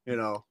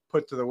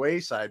 put to the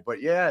wayside.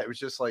 But yeah, it was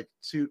just like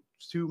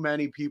too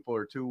many people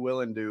are too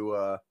willing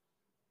to,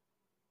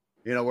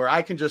 where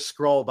I can just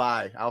scroll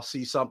by. I'll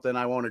see something,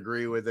 I won't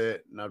agree with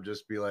it, and I'll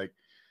just be like,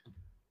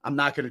 I'm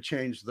not going to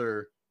change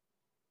their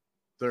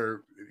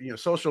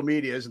social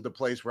media isn't the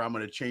place where I'm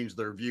going to change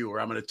their view, or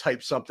I'm going to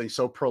type something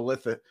so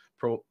prolific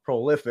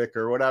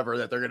or whatever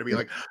that they're going to be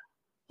like,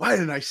 why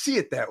didn't I see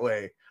it that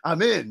way?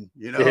 I'm in,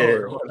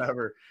 or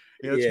whatever.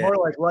 It's more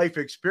like life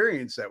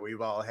experience that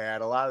we've all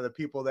had. A lot of the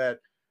people that,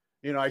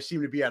 I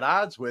seem to be at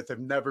odds with have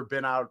never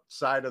been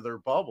outside of their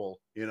bubble,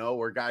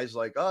 where guys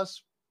like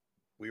us,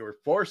 we were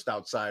forced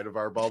outside of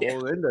our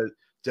bubble into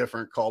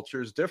different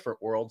cultures,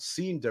 different worlds,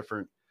 seen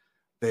different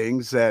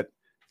things that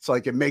it's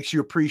like, it makes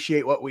you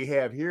appreciate what we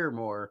have here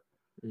more.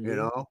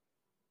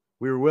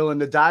 We were willing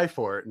to die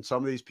for it. And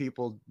some of these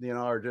people,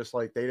 are just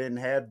like, they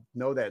didn't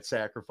know that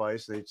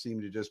sacrifice. They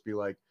seem to just be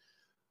like,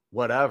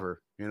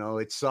 whatever,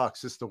 it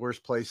sucks. It's the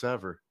worst place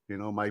ever.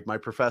 My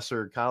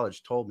professor in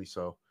college told me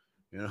so,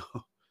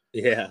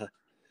 Yeah.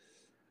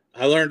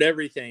 I learned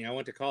everything. I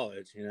went to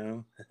college,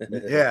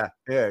 Yeah,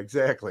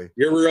 exactly.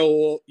 Your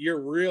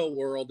real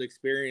world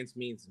experience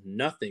means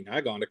nothing.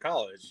 I gone to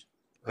college.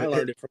 I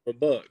learned it from a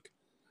book.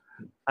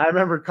 I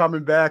remember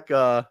coming back,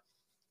 and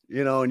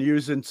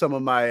using some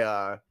of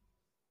my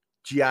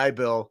GI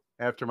Bill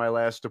after my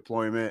last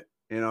deployment,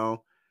 and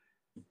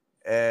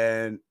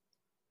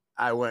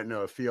I went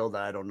into a field.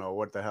 I don't know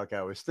what the heck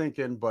I was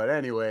thinking, but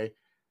anyway,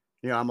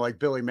 I'm like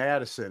Billy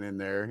Madison in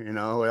there,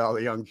 with all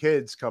the young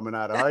kids coming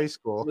out of high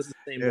school, It was the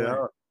same way.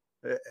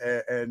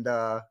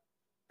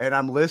 And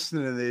I'm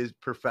listening to these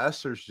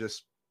professors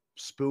just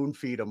spoon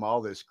feed them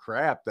all this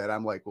crap that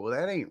I'm like, well,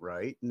 that ain't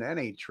right. And that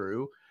ain't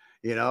true.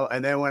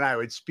 And then when I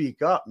would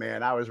speak up,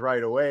 man, I was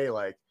right away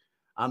like,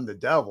 I'm the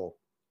devil.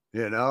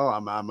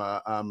 I'm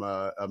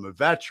a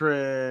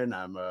veteran.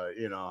 I'm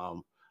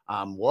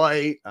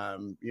white.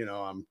 I'm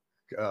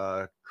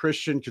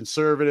Christian,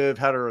 conservative,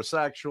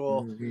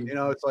 heterosexual.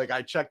 It's like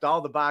I checked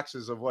all the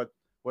boxes of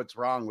what's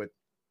wrong with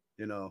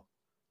the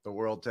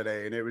world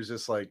today, and it was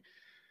just like,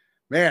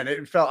 man,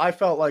 I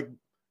felt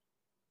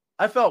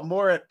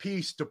more at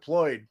peace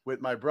deployed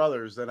with my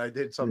brothers than I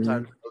did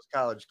sometimes in those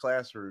college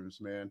classrooms,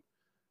 man.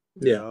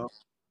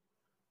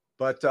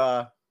 But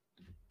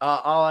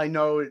all I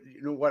know,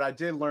 what I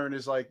did learn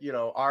is like,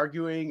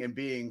 arguing and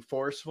being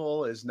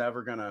forceful is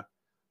never gonna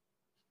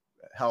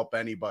help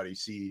anybody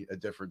see a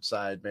different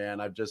side, man.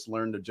 I've just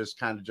learned to just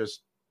kind of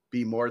just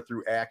be more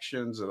through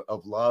actions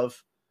of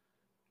love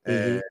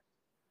and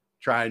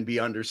try and be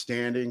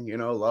understanding,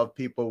 love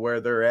people where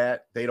they're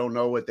at. They don't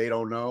know what they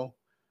don't know,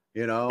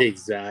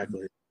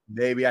 Exactly.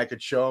 Maybe I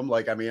could show them,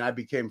 like, I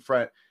became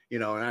friend,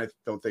 and I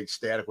don't think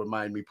Static would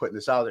mind me putting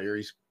this out there.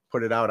 He's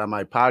put it out on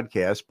my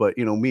podcast, but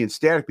me and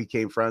Static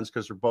became friends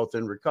because we're both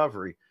in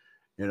recovery,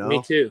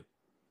 Me too.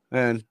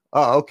 And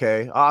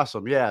okay,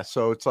 awesome. Yeah.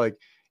 So it's like,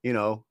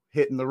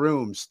 hitting the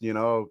rooms,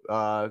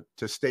 to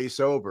stay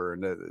sober,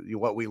 and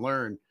what we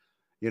learned,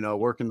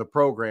 working the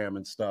program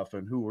and stuff,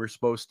 and who we're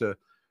supposed to,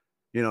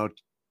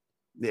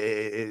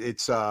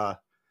 it's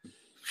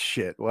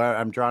shit. Well,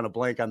 I'm drawing a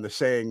blank on the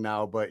saying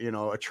now, but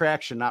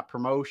attraction, not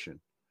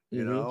promotion.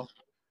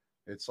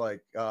 It's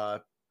like,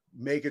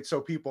 make it so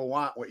people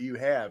want what you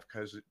have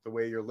because the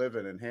way you're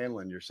living and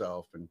handling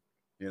yourself, and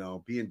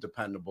being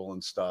dependable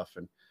and stuff,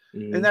 and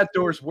that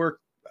doors work,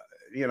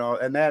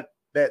 and that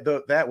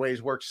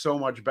ways works so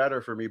much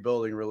better for me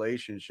building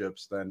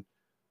relationships than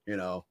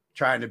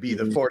trying to be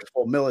the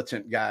forceful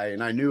militant guy.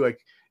 And I knew, I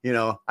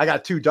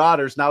got 2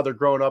 daughters now. They're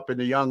growing up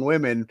into young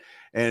women,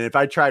 and if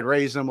I tried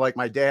raising them like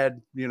my dad,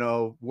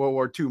 World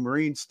War II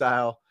Marine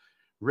style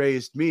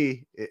raised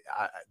me,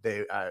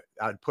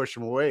 I'd push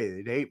them away.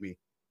 They'd hate me.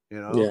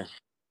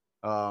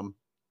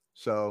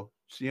 So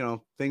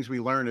things we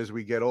learn as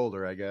we get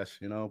older, I guess.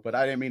 But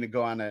I didn't mean to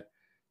go on that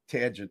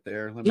tangent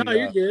there.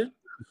 You're good.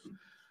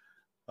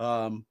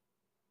 I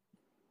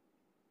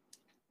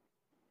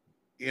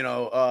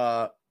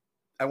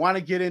want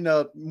to get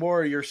into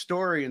more of your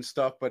story and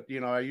stuff, but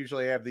I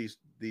usually have these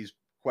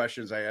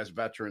questions I ask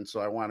veterans, so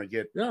I want to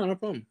get no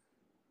problem.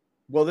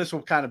 Well, this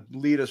will kind of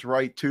lead us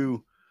right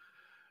to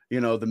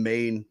the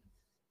main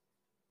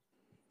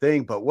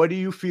thing, but what do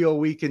you feel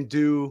we can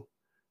do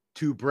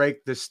to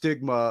break the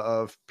stigma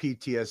of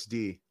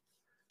PTSD?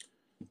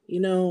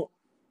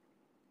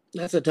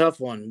 That's a tough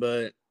one,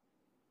 but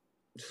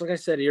just like I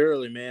said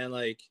earlier, man,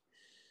 like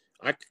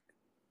I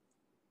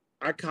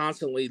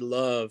constantly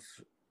love.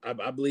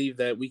 I believe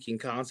that we can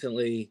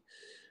constantly,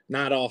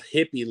 not all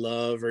hippie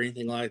love or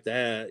anything like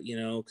that,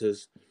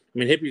 because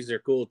hippies are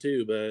cool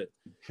too, but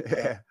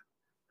yeah,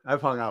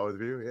 I've hung out with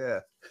you,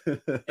 yeah.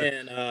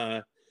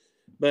 And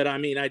but I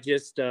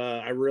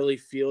really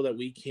feel that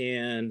we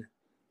can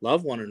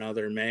love one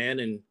another, man,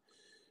 and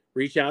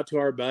reach out to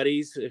our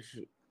buddies. If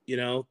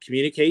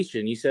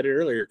communication, you said it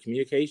earlier,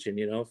 communication.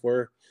 If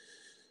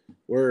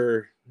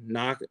we're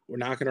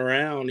knocking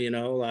around,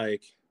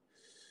 like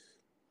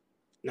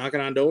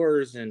knocking on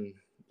doors and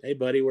hey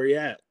buddy, where you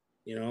at?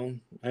 You know,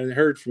 I haven't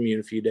heard from you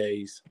in a few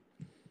days,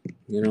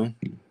 you know?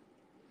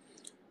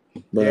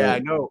 But, yeah, I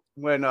know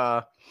when,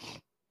 you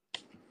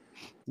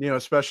know,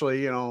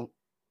 especially, you know,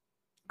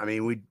 I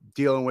mean, we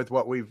dealing with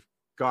what we've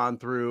gone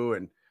through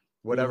and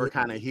whatever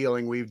kind of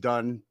healing we've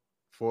done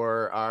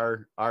for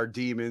our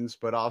demons,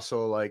 but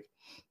also like,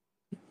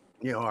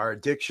 you know, our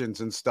addictions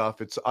and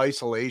stuff. It's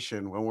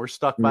isolation when we're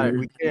stuck by it.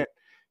 We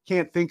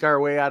can't think our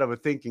way out of a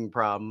thinking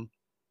problem.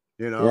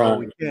 You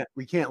know,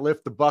 we can't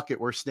lift the bucket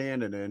we're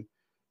standing in.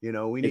 You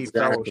know, we need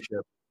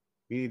fellowship.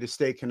 We need to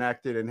stay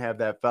connected and have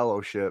that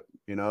fellowship,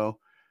 you know.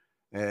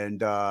 And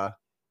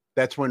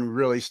that's when we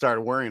really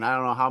started worrying. I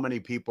don't know how many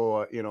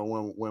people, you know,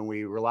 when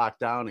we were locked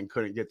down and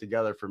couldn't get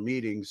together for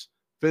meetings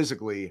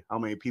physically, how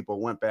many people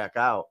went back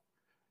out,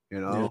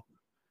 you know,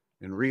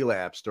 and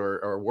relapsed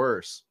or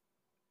worse,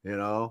 you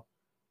know.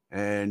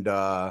 And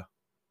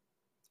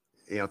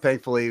you know,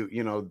 thankfully,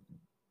 you know,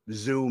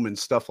 Zoom and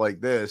stuff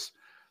like this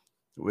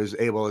was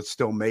able to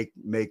still make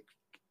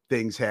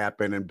things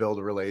happen and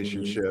build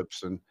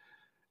relationships and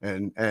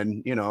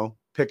you know,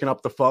 picking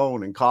up the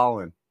phone and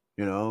calling,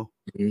 you know.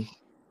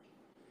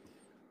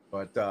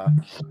 But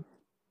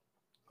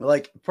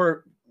like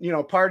for, you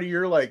know, part of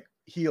your like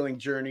healing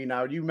journey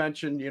now, you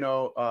mentioned, you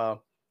know,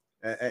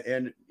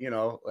 and you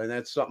know, and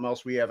that's something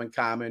else we have in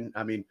common.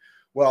 I mean,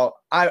 well,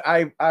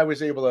 I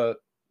was able to,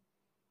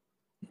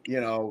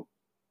 you know,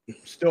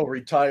 still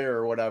retire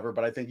or whatever,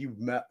 but I think you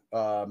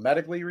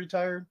medically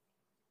retired.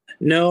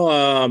 No,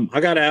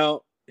 I got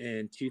out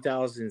in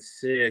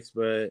 2006,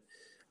 but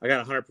I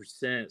got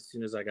 100% as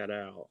soon as I got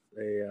out.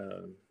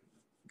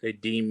 They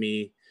deemed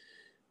me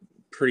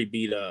pretty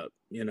beat up,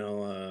 you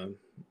know.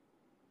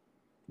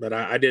 But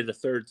I did a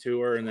third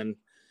tour and then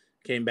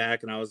came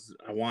back, and I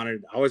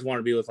always wanted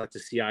to be with like the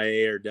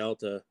CIA or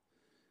Delta,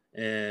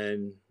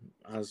 and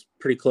I was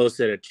pretty close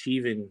at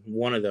achieving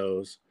one of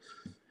those.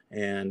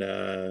 And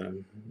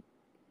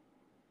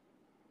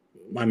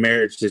my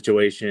marriage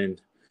situation,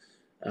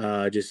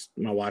 just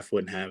my wife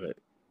wouldn't have it,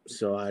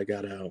 so I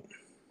got out.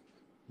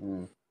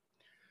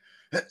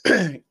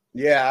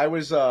 Yeah, I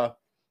was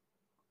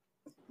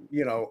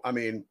you know, I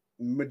mean,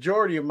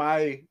 majority of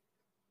my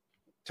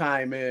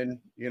time in,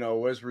 you know,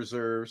 was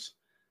reserves,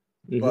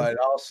 but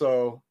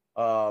also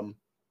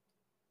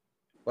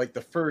like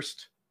the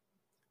first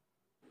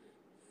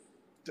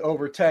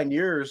over 10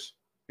 years,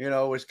 you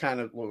know, was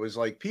kind of what was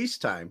like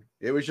peacetime.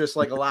 It was just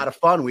like a lot of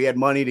fun. We had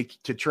money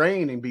to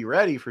train and be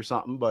ready for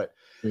something, but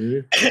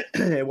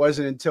it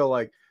wasn't until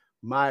like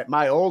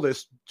my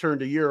oldest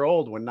turned a year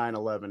old when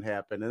 9/11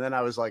 happened. And then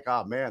I was like,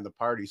 oh man, the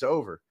party's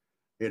over,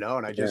 you know,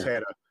 and I just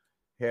had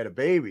a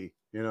baby,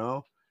 you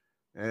know,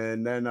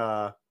 and then,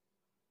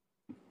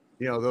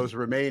 you know, those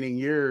remaining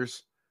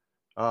years,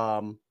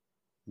 you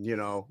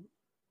know,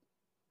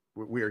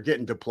 we were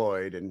getting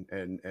deployed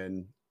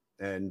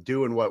and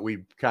doing what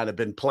we've kind of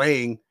been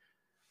playing,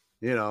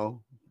 you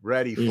know,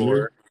 ready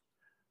for.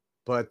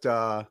 But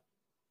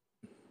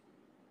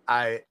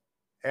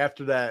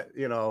after that,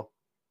 you know,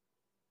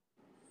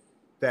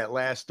 that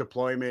last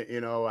deployment,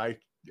 you know, I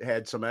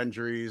had some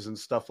injuries and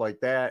stuff like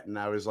that. And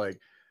I was like,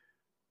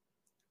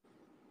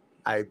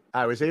 I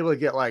was able to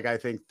get like, I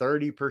think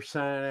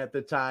 30% at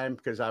the time,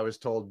 because I was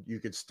told you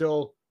could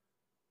still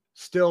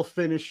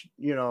finish,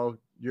 you know,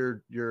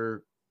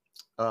 your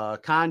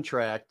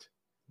contract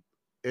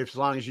as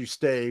long as you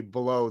stay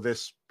below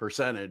this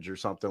percentage or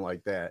something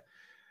like that.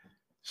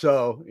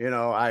 So, you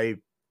know, I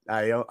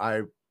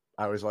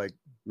was like,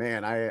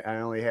 man, I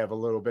only have a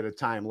little bit of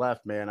time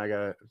left, man. I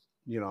gotta,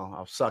 you know,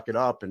 I'll suck it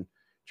up and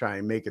try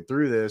and make it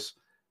through this.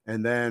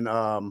 And then,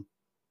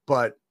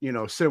 but, you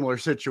know, similar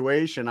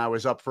situation, I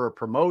was up for a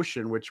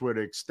promotion, which would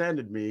have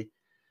extended me.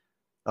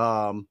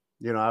 You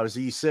know, I was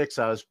E6,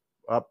 I was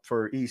up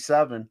for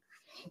E7,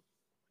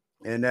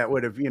 and that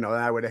would have, you know,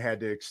 I would have had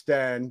to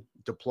extend,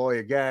 deploy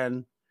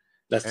again.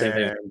 That's the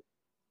thing.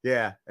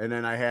 Yeah. And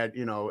then I had,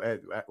 you know,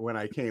 when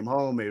I came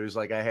home, it was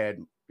like I had,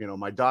 you know,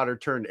 my daughter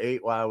turned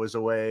 8 while I was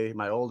away.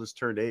 My oldest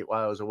turned 8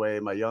 while I was away.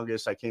 My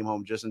youngest, I came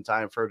home just in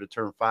time for her to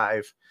turn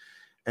 5.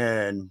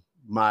 And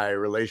my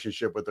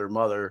relationship with her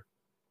mother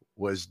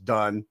was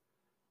done.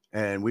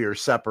 And we were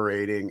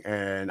separating,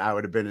 and I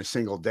would have been a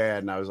single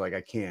dad. And I was like,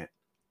 I can't.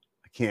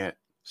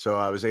 So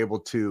I was able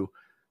to,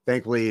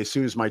 thankfully, as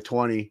soon as my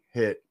 20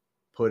 hit,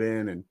 put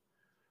in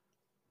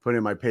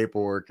my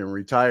paperwork and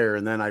retire.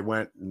 And then I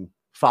went and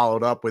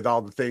followed up with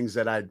all the things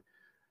that I'd,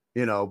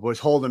 you know, was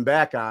holding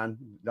back on,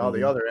 all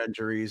the other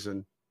injuries.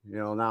 And, you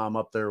know, now I'm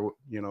up there,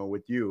 you know,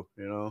 with you,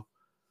 you know?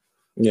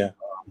 Yeah.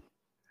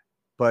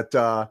 But,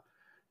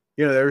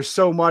 you know, there's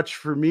so much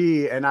for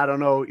me, and I don't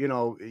know, you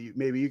know,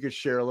 maybe you could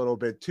share a little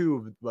bit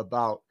too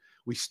about,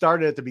 we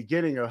started at the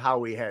beginning of how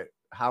we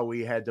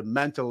had to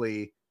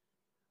mentally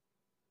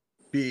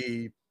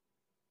be,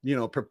 you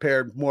know,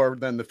 prepared more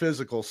than the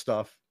physical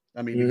stuff.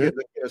 I mean, you get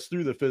us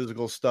through the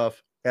physical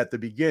stuff at the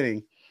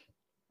beginning,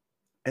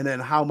 and then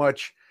how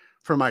much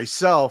for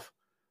myself,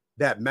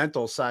 that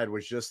mental side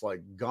was just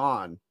like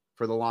gone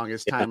for the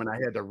longest time. And I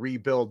had to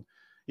rebuild,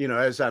 you know,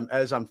 as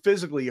I'm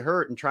physically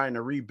hurt and trying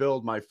to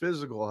rebuild my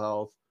physical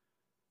health,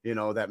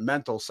 that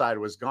mental side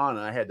was gone,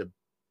 and I had to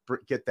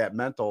get that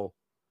mental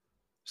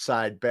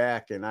side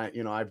back. And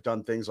I've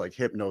done things like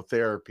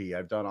hypnotherapy.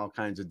 I've done all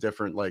kinds of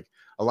different, like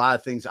a lot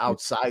of things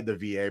outside the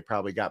VA,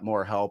 probably got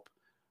more help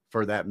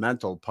for that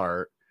mental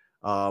part.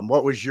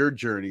 What was your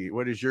journey?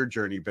 What has your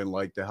journey been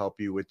like to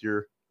help you with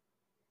your?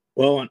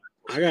 Well, when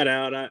I got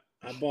out, I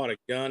bought a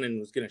gun and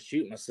was going to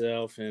shoot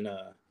myself, and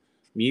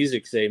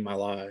music saved my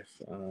life.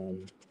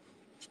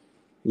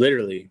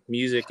 Literally,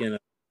 music, and a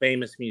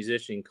famous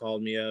musician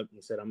called me up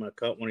and said, I'm going to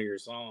cut one of your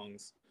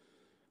songs.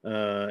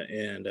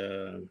 And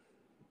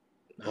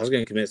I was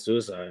going to commit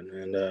suicide.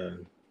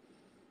 And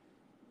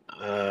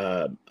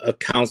a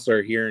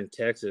counselor here in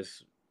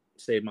Texas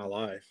saved my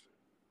life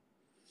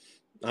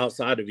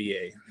outside of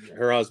VA.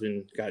 Her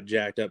husband got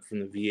jacked up from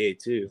the VA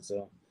too.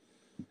 So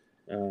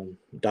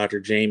Dr.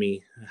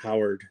 Jamie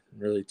Howard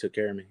really took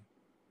care of me.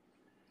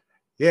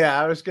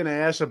 Yeah, I was going to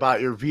ask about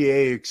your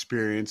VA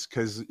experience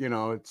because,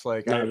 it's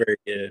like not very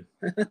good.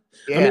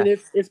 Yeah. I mean,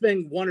 it's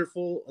been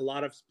wonderful. A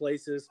lot of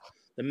places,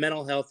 the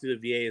mental health through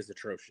the VA is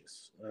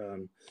atrocious.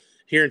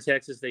 Here in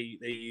Texas, they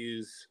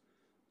use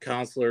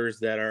counselors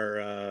that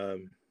are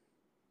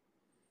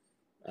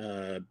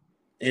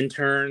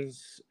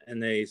interns,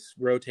 and they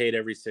rotate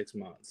every 6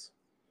 months.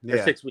 Yeah.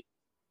 Or 6 weeks.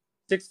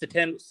 6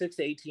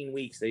 to 18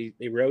 weeks. They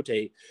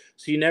rotate.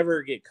 So you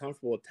never get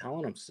comfortable with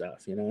telling them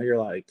stuff. You're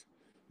like,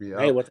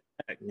 hey, what the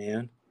heck,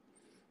 man?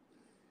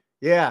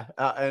 Yeah.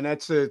 And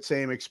that's the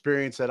same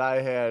experience that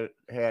I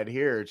had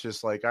here. It's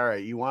just like, all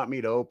right, you want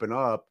me to open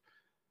up,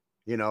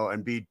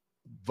 and be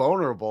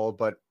vulnerable,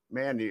 but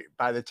man,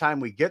 by the time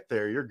we get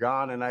there, you're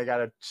gone, and I got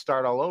to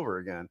start all over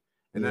again.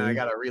 And then I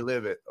got to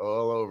relive it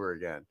all over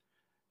again,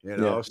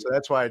 So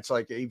that's why it's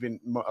like even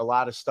a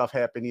lot of stuff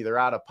happened either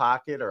out of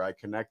pocket, or I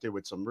connected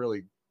with some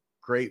really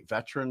great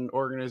veteran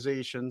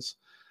organizations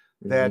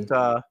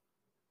that,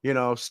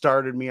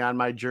 started me on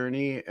my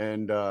journey.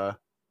 And,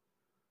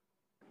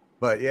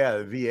 but yeah,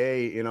 the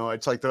VA,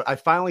 it's like I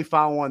finally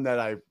found one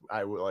that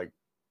I would like,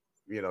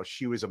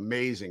 she was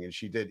amazing, and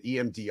she did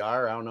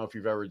EMDR. I don't know if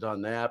you've ever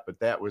done that, but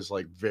that was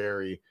like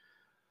very,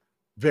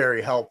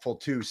 very helpful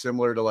too,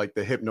 similar to like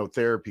the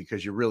hypnotherapy,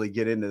 because you really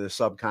get into the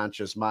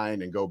subconscious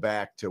mind and go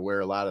back to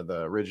where a lot of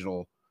the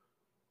original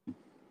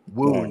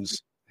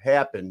wounds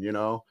happen,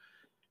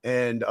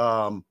 and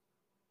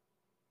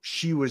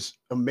she was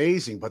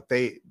amazing, but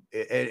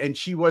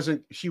she was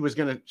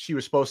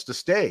supposed to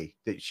stay.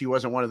 She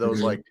wasn't one of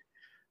those like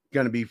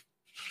going to be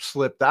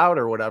slipped out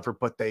or whatever,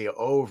 but they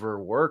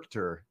overworked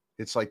her.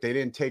 It's like they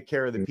didn't take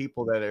care of the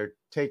people that are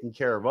taking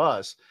care of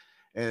us.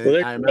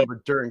 And I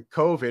remember during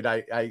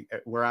COVID,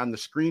 we're on the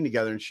screen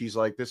together, and she's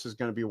like, this is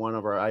going to be one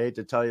of our, I hate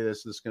to tell you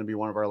this is going to be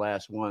one of our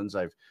last ones.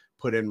 I've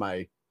put in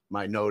my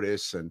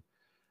notice. And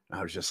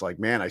I was just like,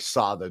 man, I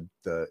saw the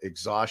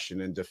exhaustion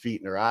and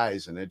defeat in her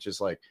eyes. And it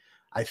just like,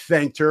 I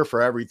thanked her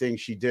for everything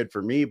she did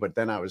for me. But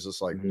then I was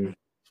just like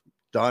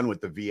done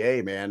with the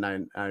VA,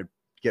 man. I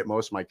get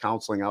most of my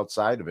counseling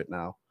outside of it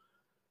now.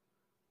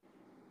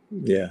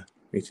 Yeah,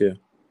 me too.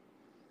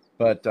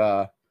 But,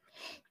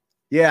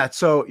 yeah.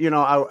 So, you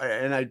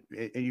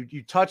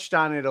touched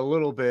on it a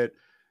little bit.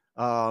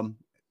 And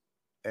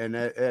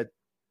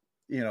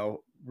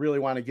really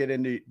want to get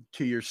into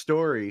your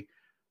story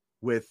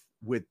with,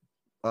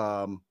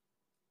 well,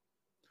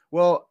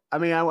 I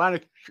mean, I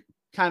want to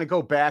kind of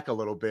go back a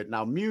little bit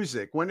now.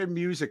 Music. When has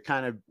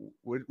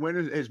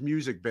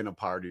music been a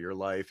part of your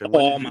life? And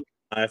all my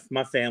life,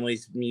 my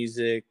family's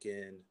music,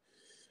 and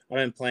I've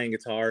been playing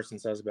guitar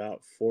since I was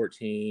about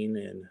 14,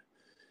 and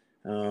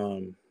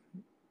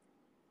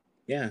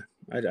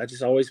I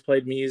just always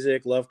played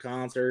music, love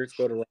concerts,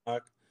 go to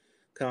rock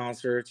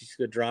concerts, used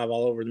to drive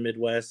all over the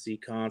Midwest, see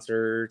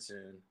concerts,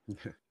 and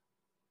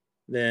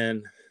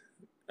then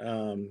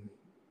I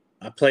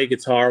played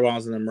guitar while I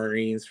was in the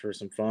Marines for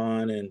some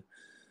fun, and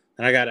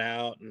then I got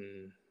out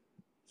and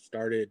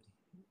started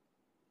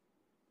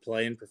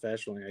playing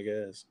professionally, I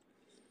guess.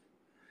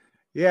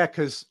 Yeah,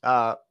 because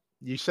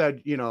you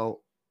said, and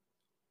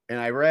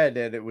I read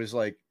that it was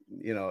like,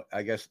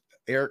 I guess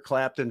Eric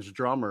Clapton's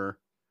drummer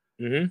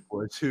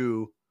was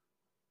who,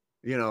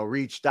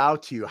 reached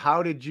out to you.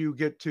 How did you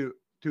get to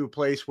a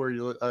place where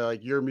you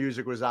like your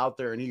music was out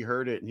there and he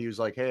heard it and he was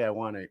like, hey, I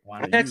want to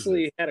I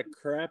actually had a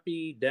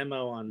crappy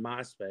demo on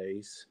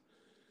MySpace,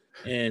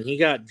 and he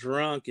got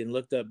drunk and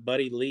looked up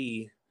Buddy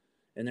Lee,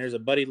 and there's a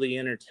Buddy Lee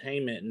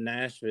Entertainment in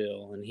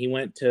Nashville, and he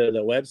went to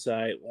the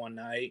website one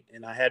night,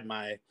 and I had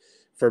my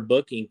for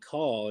booking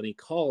call, and he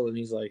called and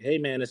he's like, hey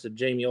man, it's a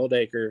Jamie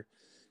Oldacre.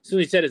 As soon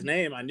as he said his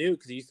name, I knew,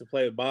 because he used to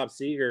play with Bob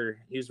Seger.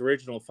 He was the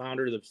original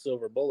founder of the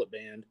Silver Bullet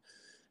Band,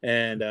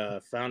 and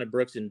founded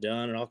Brooks and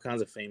Dunn and all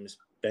kinds of famous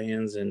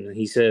bands. And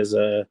he says,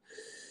 I'm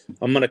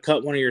going to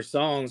cut one of your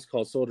songs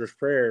called Soldier's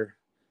Prayer.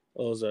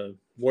 Well, it was a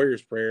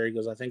Warrior's Prayer. He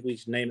goes, I think we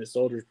should name it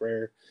Soldier's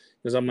Prayer,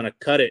 because I'm going to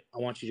cut it. I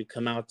want you to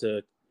come out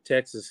to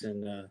Texas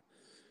and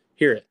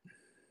hear it.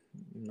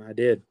 And I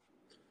did.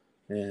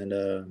 And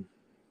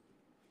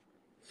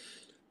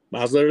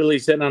I was literally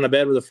sitting on a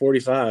bed with a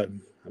 45.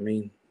 I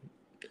mean,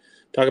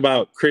 talk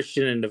about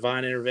Christian and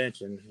divine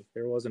intervention. If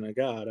there wasn't a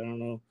God, I don't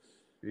know.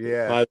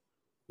 Yeah.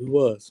 Who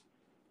was?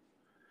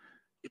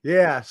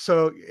 Yeah.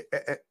 So,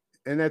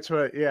 and that's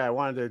what, I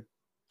wanted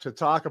to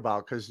talk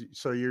about, because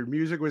so your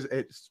music was,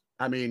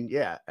 and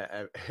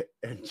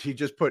he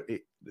just put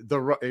it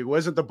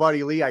wasn't the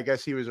Buddy Lee I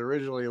guess he was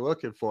originally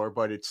looking for,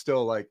 but it's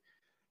still like,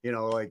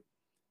 like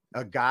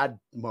a God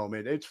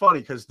moment. It's funny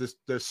because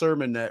the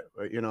sermon that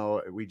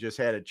we just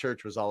had at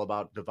church was all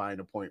about divine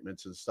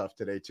appointments and stuff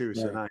today too.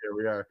 So now here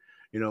we are,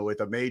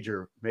 with a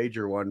major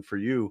one for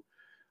you,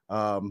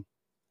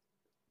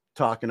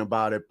 talking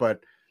about it.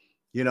 But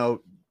you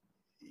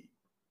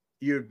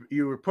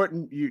were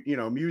putting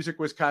music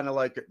was kind of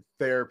like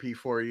therapy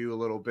for you a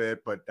little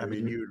bit, but I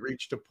mean, you had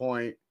reached a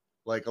point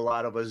like a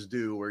lot of us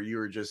do where you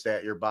were just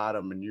at your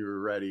bottom and you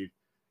were ready.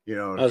 I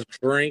was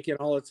drinking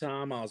all the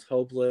time. I was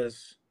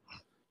hopeless.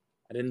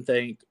 I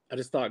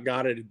just thought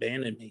God had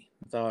abandoned me.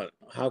 I thought,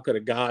 how could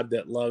a God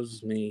that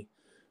loves me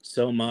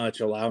so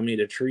much allow me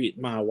to treat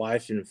my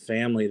wife and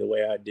family the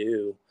way I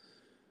do,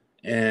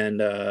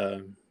 and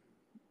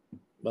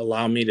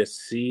allow me to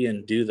see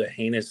and do the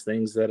heinous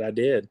things that I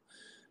did?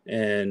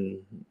 And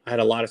I had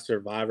a lot of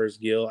survivor's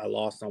guilt. I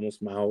lost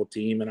almost my whole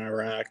team in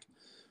Iraq.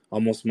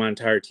 Almost my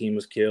entire team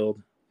was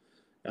killed.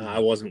 I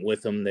wasn't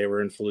with them. They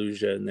were in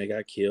Fallujah and they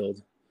got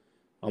killed.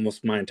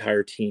 Almost my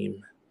entire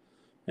team.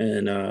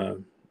 And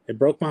it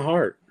broke my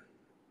heart.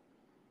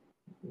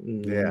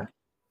 Yeah.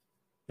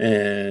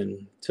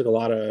 And took a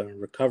lot of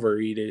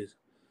recovery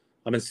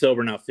I've been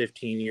sober now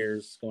 15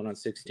 years, going on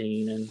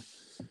 16. And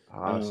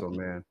awesome,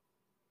 man.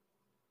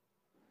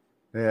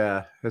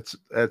 Yeah, that's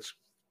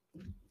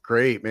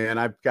great, man.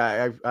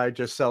 I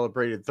just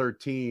celebrated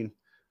 13,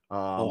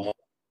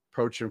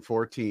 approaching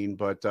 14,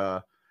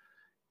 but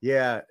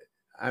yeah,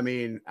 I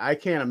mean, I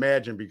can't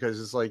imagine,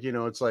 because it's like,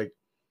 it's like,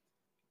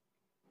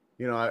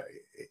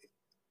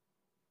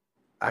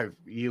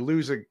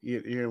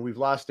 we've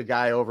lost a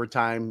guy over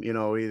time,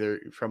 either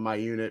from my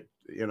unit,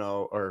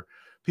 or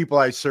people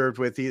I served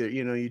with, either,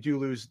 you do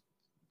lose,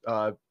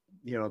 to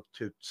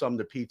some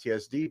to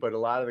PTSD, but a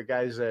lot of the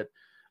guys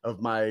of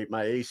my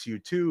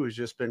ACU2 has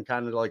just been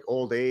kind of like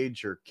old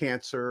age or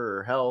cancer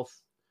or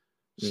health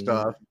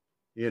stuff,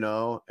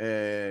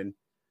 and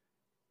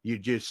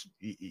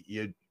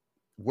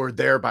we're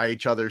there by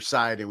each other's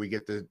side, and we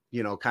get to,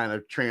 kind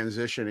of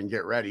transition and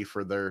get ready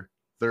for their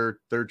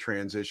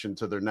transition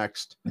to their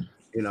next,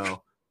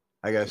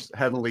 I guess,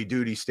 heavenly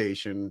duty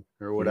station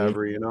or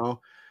whatever,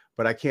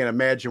 but I can't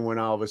imagine when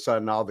all of a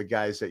sudden all the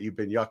guys that you've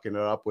been yucking it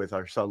up with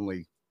are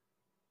suddenly,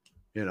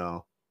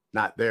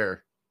 not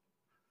there.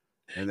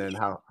 And then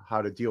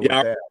how to deal with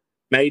that.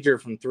 Major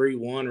from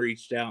 3-1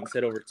 reached out and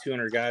said over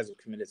 200 guys have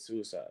committed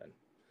suicide,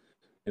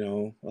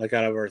 like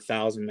out of our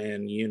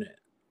 1,000-man unit.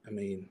 I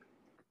mean,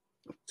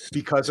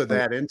 because of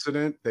that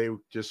incident, they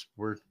just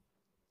were.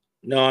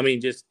 No, I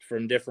mean, just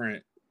from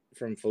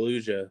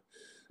Fallujah,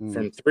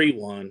 from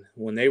 3-1,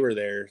 when they were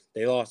there,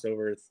 they lost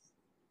over,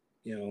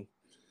 20%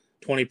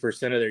 of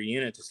their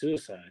unit to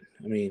suicide.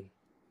 I mean,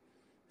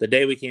 the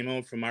day we came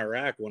home from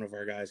Iraq, one of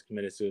our guys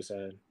committed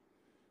suicide.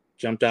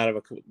 Jumped out of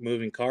a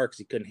moving car because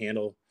he couldn't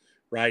handle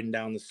riding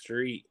down the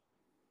street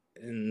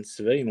in the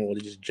civilian world.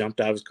 He just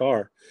jumped out of his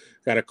car.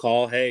 Got a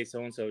call, hey,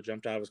 so-and-so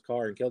jumped out of his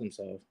car and killed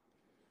himself.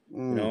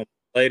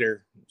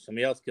 Later,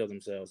 somebody else killed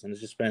themselves. And it's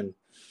just been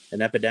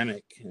an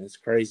epidemic, and it's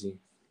crazy.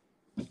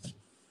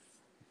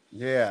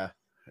 Yeah.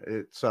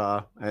 It's,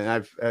 and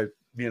I've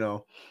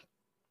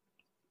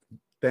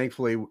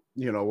thankfully,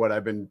 what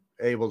I've been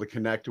able to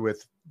connect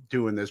with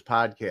doing this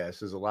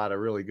podcast is a lot of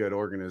really good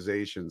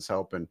organizations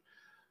helping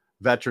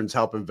veterans.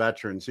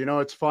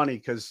 It's funny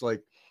because,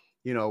 like,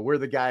 we're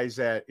the guys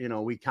that,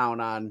 we count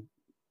on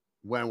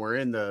when we're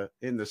in the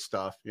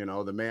stuff,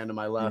 the man to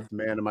my left, the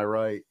man to my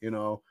right,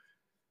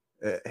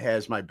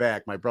 has my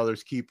back, my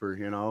brother's keeper,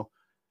 and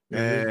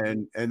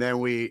then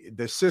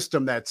the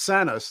system that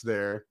sent us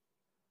there,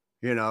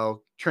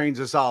 trains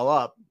us all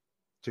up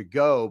to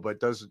go, but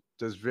does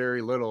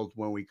very little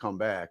when we come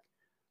back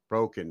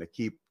broken to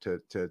keep to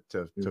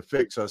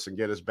fix us and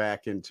get us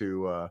back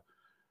into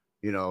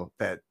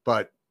that.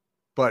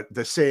 But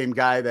the same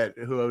guy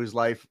whose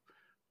life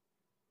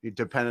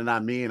depended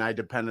on me and I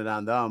depended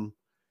on them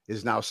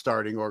is now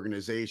starting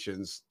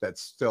organizations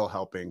that's still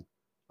helping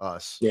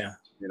us. Yeah.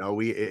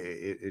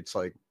 It's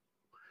like,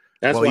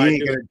 that's why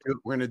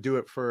we're gonna do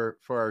it for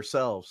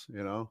ourselves,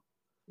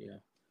 Yeah.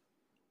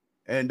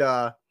 And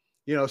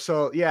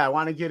so yeah, I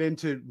want to get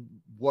into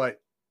what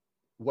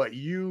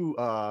you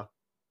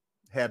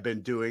have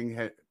been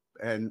doing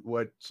and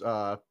what's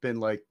been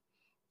like,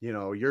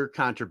 your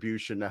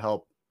contribution to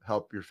help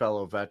your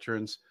fellow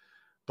veterans.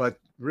 But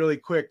really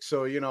quick,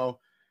 so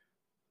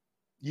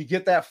you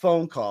get that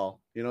phone call,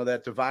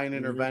 that divine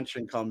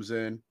intervention comes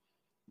in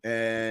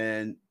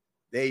and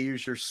they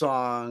use your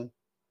song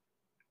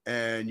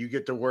and you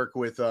get to work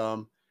with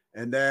them.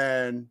 And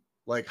then,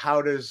 like,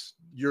 how does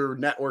your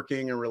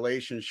networking and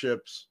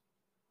relationships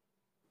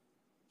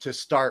to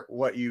start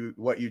what you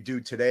do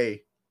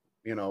today,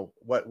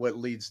 what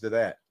leads to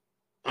that?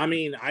 I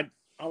mean,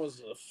 I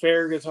was a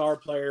fair guitar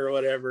player or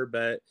whatever,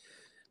 but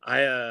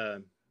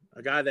a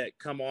guy that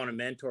come on and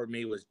mentored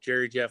me was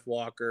Jerry Jeff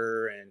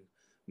Walker, and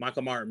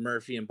Michael Martin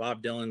Murphy and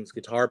Bob Dylan's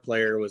guitar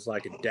player was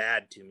like a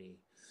dad to me.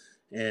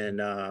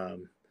 And I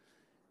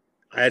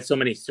had so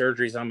many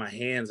surgeries on my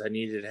hands, I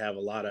needed to have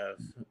a lot of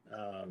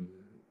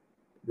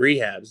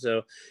rehab.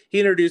 So he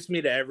introduced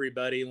me to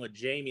everybody. And with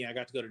Jamie, I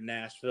got to go to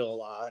Nashville a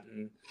lot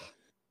and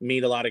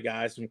meet a lot of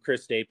guys, from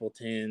Chris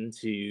Stapleton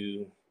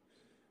to,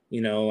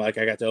 like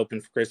I got to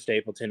open for Chris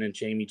Stapleton and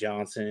Jamie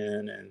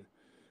Johnson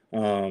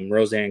and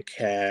Roseanne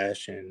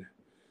Cash and,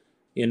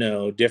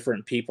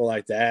 different people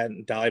like that.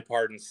 And Dolly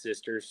Parton's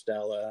sister,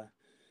 Stella,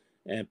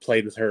 and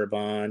played with her a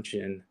bunch.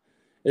 And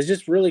it's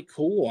just really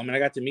cool. I mean, I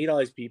got to meet all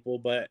these people,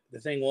 but the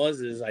thing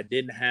is I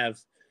didn't have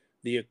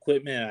the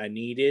equipment I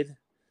needed.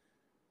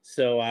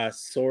 So I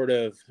sort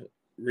of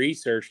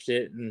researched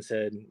it and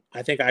said,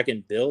 I think I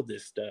can build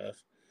this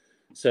stuff.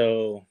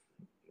 So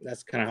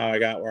that's kind of how I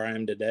got where I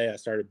am today. I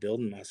started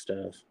building my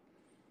stuff.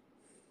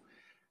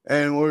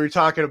 And when we're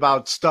talking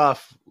about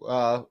stuff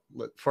for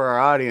our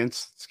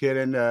audience, let's get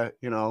into,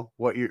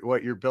 what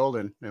you're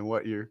building and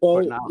what you're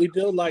putting out. We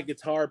build like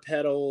guitar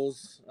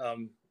pedals.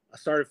 I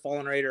started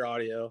Fallen Raider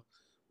Audio,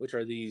 which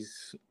are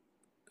these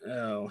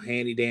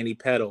handy dandy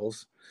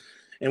pedals.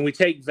 And we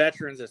take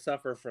veterans that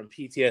suffer from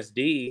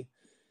PTSD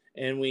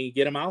and we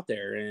get them out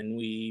there and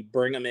we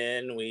bring them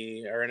in.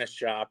 We are in a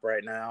shop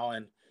right now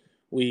and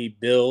we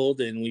build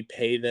and we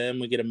pay them.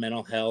 We get a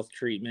mental health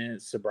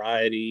treatment,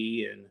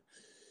 sobriety, and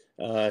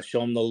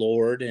show them the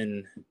Lord.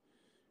 And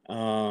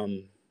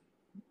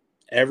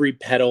every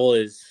pedal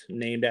is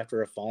named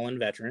after a fallen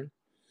veteran.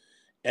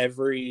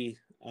 Every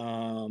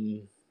for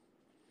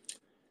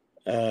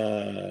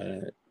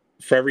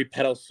every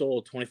pedal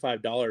sold,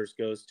 $25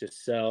 goes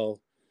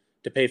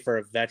to pay for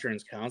a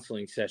veterans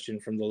counseling session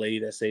from the lady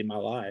that saved my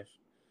life.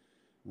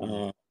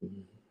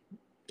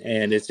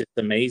 And it's just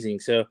amazing.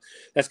 So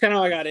that's kind of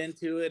how I got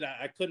into it.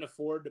 I couldn't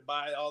afford to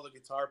buy all the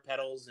guitar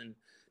pedals and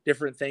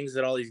different things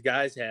that all these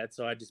guys had.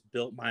 So I just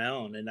built my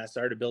own and I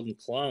started building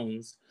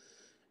clones.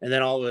 And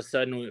then all of a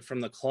sudden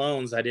from the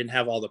clones, I didn't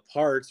have all the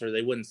parts, or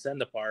they wouldn't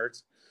send the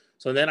parts.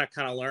 So then I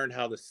kind of learned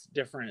how the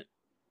different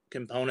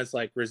components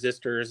like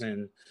resistors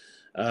and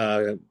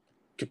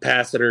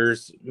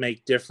capacitors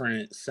make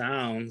different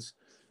sounds.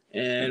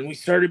 And we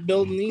started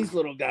building these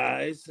little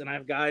guys. And I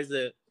have guys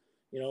that,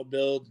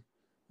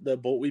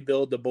 we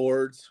build the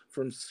boards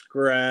from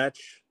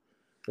scratch.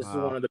 This is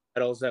one of the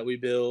pedals that we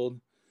build.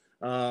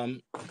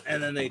 And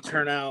then they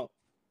turn out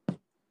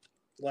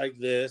like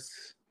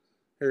this.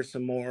 Here's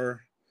some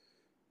more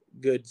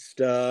good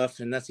stuff.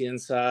 And that's the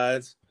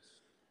insides.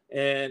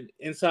 And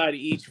inside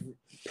each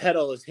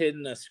pedal is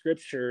hidden a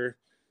scripture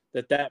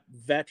that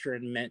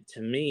veteran meant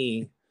to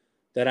me,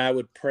 that I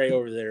would pray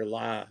over their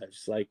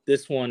lives. Like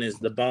this one is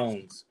the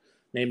Bones,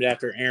 named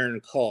after Aaron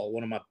Cole,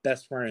 one of my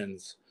best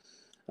friends.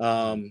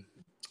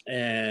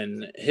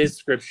 And his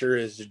scripture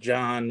is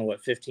John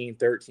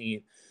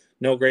 15:13.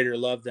 No greater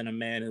love than a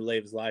man who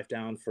lays his life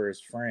down for his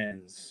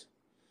friends.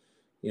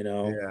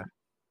 Yeah.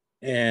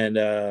 And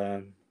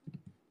I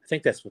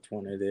think that's which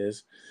one it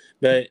is.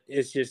 But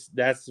it's just,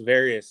 that's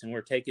various. And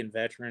we're taking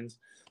veterans.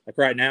 Like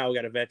right now, we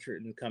got a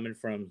veteran coming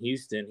from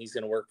Houston. He's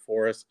going to work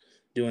for us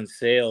doing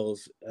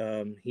sales.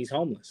 He's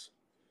homeless.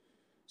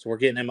 So we're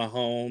getting him a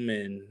home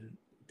and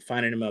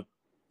finding him a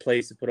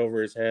place to put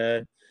over his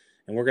head.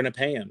 And we're going to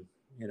pay him,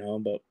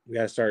 but we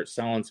got to start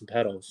selling some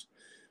pedals.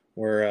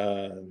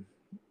 Where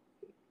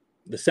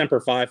the Semper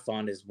Fi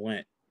Fund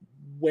went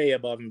way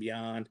above and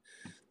beyond.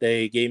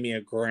 They gave me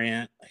a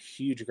grant, a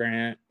huge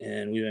grant,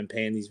 and we've been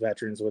paying these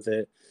veterans with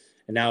it.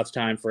 And now it's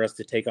time for us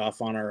to take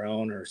off on our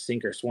own, or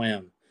sink or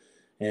swim.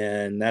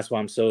 And that's why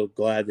I'm so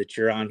glad that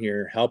you're on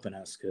here helping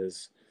us,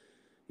 because,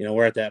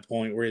 we're at that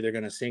point we're either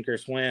going to sink or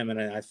swim.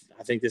 And I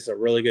think this is a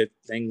really good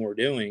thing we're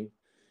doing.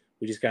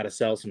 We just got to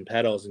sell some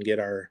pedals and get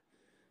our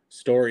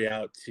story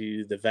out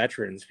to the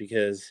veterans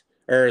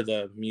or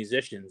the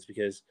musicians,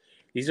 because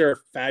these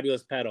are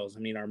fabulous pedals. I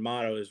mean, our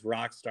motto is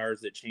rock stars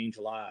that change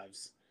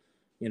lives.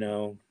 Be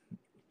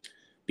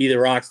the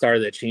rock star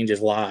that changes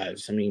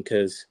lives. I mean,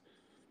 because,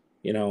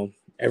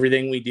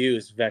 everything we do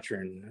is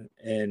veteran,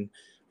 and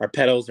our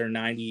pedals are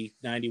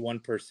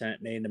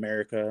 91% made in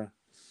America.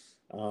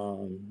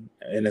 And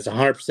it's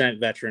 100%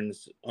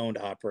 veterans owned,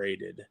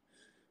 operated,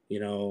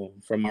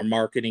 from our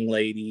marketing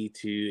lady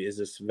to is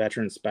this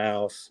veteran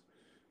spouse,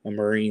 a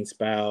Marine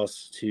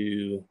spouse,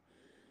 to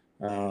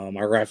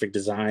our graphic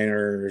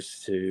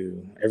designers,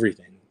 to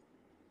everything.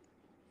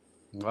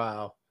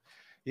 Wow.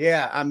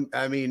 Yeah.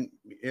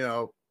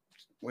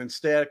 When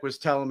Static was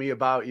telling me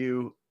about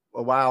you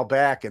a while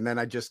back, and then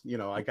I just,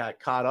 I got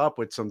caught up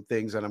with some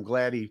things, and I'm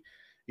glad he,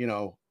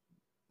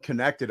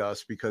 connected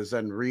us, because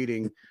then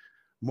reading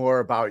more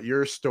about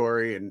your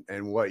story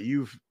and what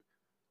you've,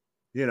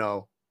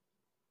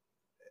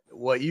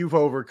 what you've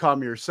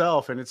overcome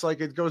yourself. And it's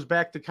like, it goes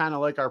back to kind of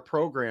like our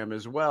program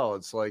as well.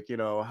 It's like,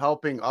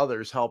 helping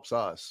others helps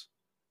us.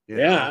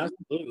 Yeah,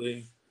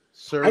 absolutely.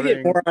 Serving, I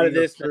get more out of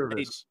this.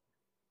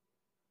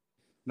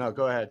 No,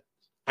 go ahead.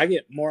 I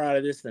get more out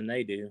of this than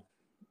they do.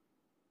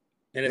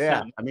 And it's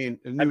not, I mean,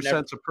 a new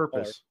sense of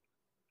purpose.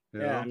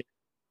 Yeah, I mean,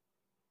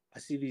 I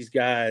see these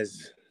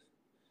guys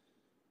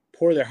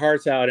pour their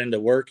hearts out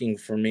into working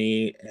for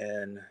me,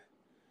 and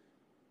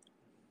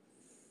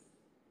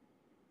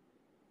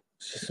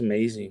it's just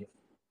amazing.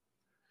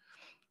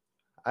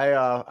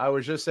 I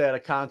was just at a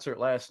concert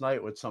last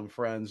night with some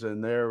friends,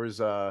 and there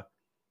was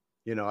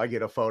you know, I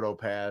get a photo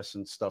pass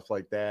and stuff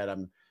like that.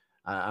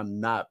 I'm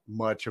not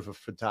much of a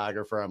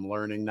photographer. I'm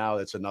learning now.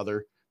 That's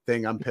another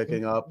thing I'm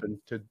picking up and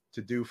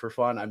to do for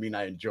fun. I mean,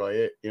 I enjoy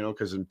it, you know,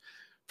 because in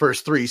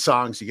first 3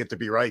 songs you get to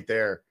be right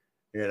there,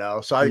 you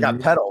know. So I got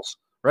pedals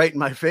right in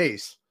my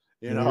face,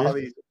 you know, all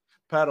these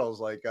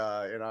pedals. Like you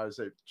know, I was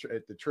at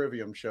the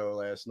Trivium show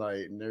last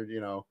night, and they're,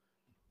 you know,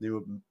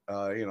 new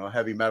you know,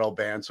 heavy metal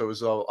band, so it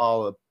was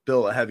all a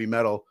bill of heavy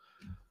metal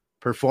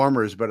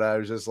performers. But I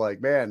was just like,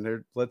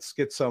 man, let's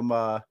get some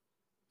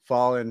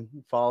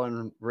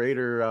fallen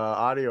Raider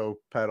audio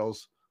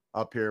pedals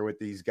up here with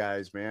these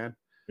guys, man.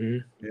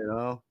 You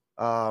know,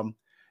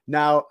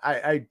 now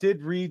I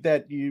did read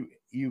that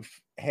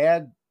you've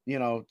had, you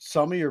know,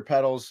 some of your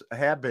pedals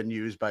have been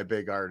used by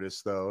big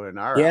artists though, and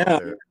are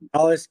out there.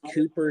 Alice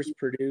Cooper's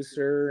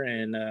producer,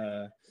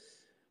 and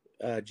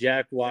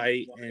Jack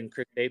White and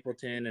Chris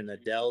Stapleton and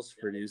Adele's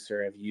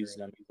producer have used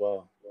them as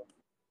well.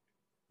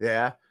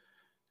 Yeah.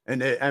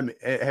 And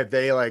have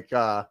they like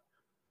you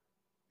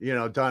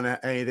know, done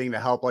anything to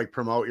help like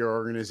promote your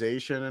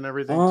organization and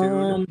everything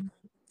too?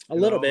 A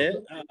little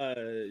bit.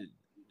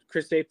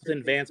 Chris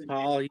Stapleton, Vance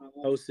Powell, he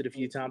posted a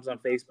few times on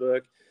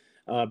Facebook.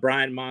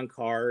 Brian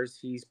Moncars,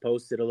 he's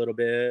posted a little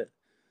bit.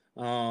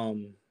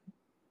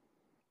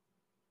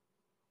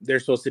 They're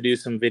supposed to do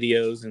some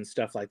videos and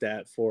stuff like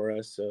that for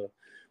us, so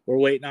we're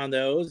waiting on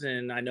those,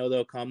 and I know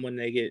they'll come when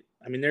they get.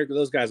 I mean,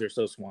 those guys are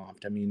so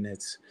swamped. I mean,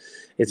 it's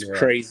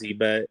crazy,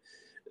 but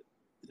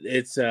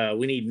it's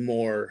we need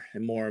more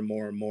and more and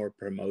more and more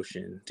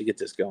promotion to get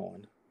this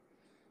going,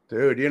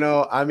 dude. You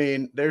know, I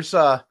mean, there's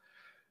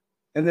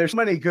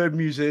many good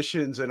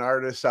musicians and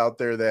artists out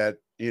there that,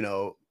 you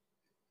know,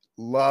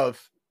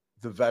 love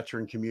the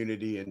veteran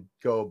community and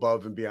go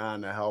above and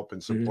beyond to help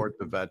and support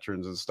the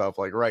veterans and stuff.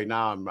 Like right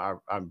now,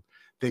 I'm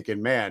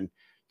thinking, man,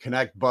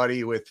 connect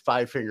Buddy with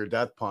Five Finger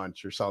Death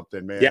Punch or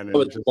something, man. Yeah,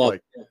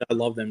 I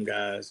love them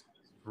guys.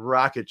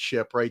 Rocket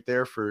ship right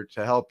there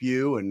to help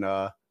you and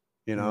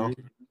you know,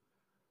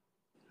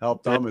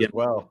 help them as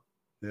well.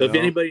 So if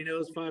anybody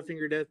knows Five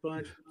Finger Death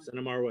Punch, send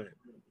them our way.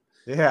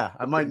 Yeah,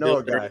 I might know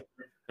a guy.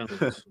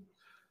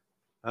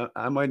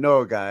 I might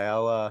know a guy.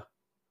 I'll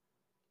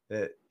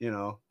you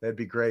know, that'd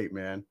be great,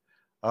 man.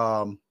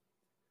 But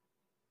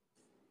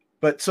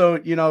so,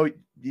 you know,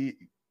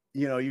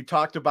 you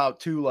talked about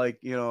too, like,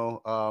 you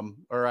know,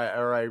 or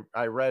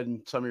I read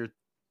in some of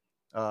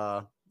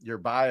your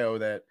bio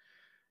that,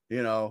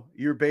 you know,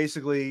 you're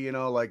basically, you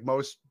know, like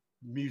most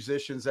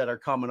musicians that are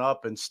coming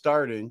up and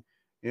starting,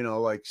 you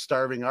know, like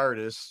starving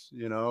artists,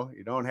 you know,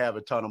 you don't have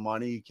a ton of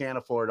money, you can't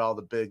afford all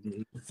the big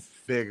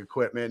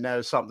equipment. And that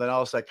was something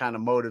else that kind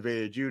of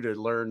motivated you to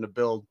learn to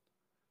build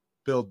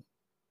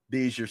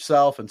these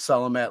yourself and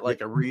sell them at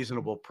like a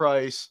reasonable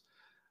price.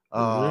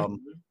 What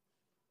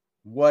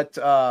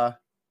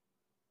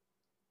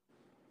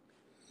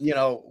you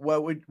know,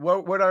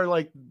 what are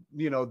like,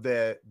 you know,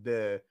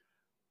 the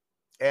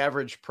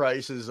average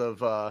prices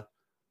of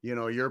you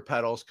know, your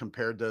pedals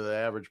compared to the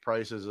average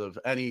prices of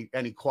any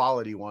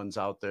quality ones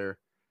out there?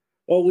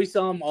 Well, we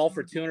sell them all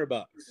for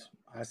 $200.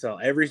 I sell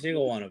every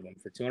single one of them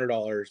for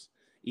 $200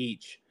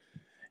 each.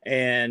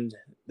 And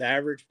the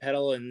average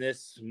pedal in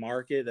this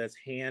market that's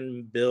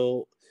hand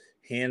built,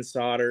 hand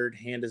soldered,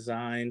 hand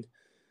designed,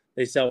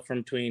 they sell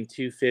from between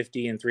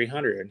 $250 and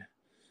 $300.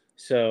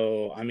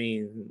 So, I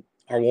mean,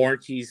 our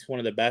warranty is one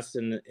of the best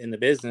in the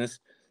business,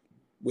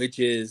 which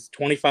is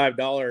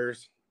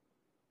 $25.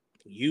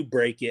 You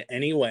break it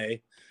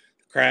anyway,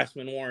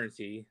 Craftsman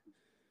warranty,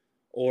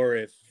 or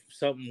if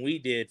something we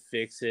did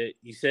fix it,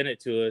 you send it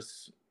to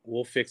us,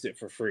 we'll fix it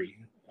for free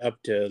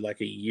up to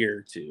like a year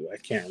or two. I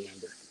can't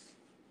remember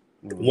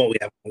what we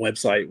have on the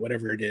website,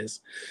 whatever it is,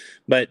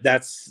 but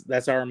that's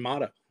our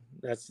motto.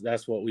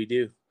 That's what we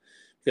do,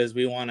 because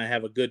we want to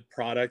have a good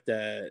product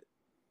that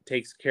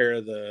takes care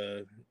of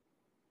the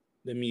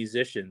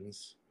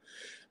musicians.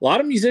 A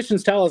lot of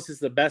musicians tell us it's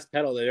the best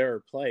pedal they've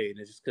ever played.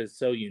 It's just because it's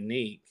so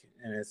unique,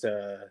 and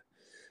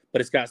but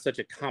it's got such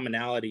a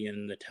commonality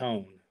in the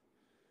tone.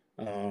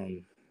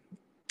 I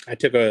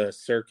took a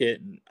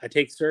circuit, and I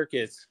take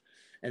circuits,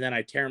 and then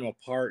I tear them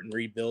apart and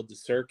rebuild the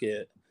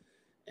circuit,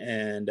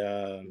 and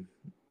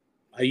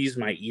I use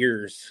my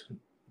ears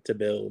to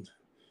build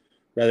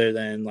rather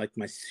than like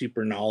my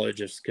super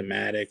knowledge of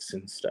schematics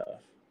and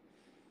stuff.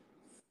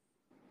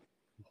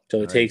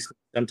 So it takes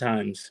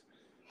sometimes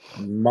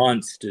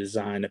months to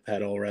design a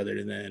pedal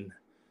rather than,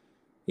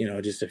 you know,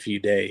 just a few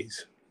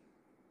days.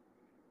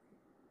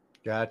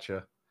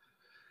 Gotcha.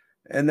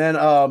 And then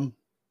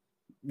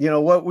you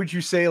know, what would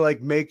you say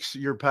like makes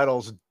your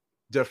pedals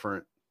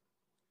different?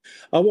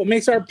 What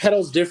makes our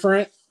pedals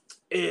different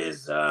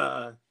is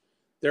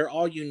they're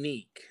all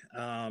unique.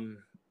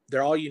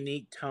 they're all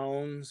unique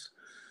tones.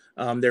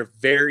 They're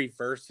very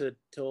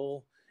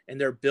versatile, and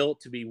they're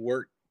built to be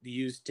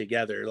used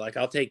together. Like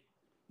I'll take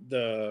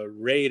the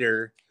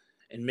Raider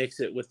and mix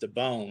it with the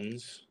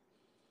Bones.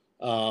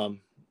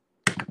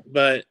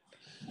 But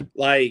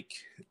like,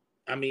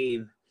 I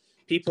mean,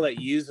 people that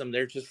use them,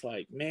 they're just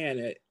like,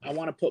 man, I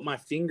want to put my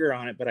finger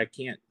on it, but I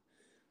can't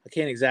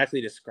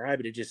exactly describe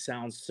it. It just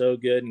sounds so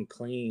good and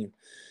clean.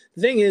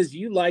 The thing is,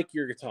 you like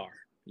your guitar.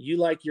 You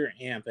like your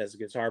amp as a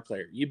guitar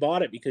player. You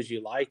bought it because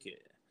you like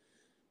it,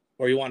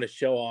 or you want to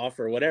show off,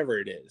 or whatever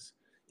it is.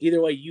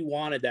 Either way, you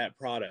wanted that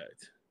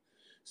product.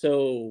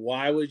 So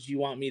why would you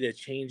want me to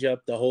change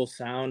up the whole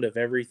sound of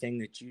everything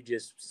that you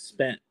just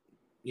spent,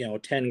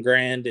 10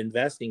 grand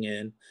investing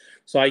in?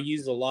 So I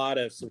use a lot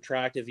of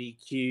subtractive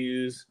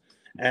EQs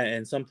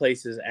and some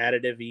places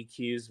additive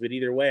EQs, but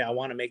either way, I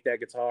want to make that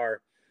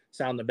guitar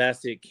sound the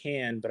best it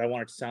can, but I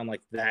want it to sound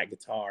like that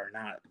guitar,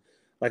 not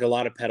like a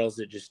lot of pedals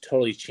that just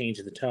totally change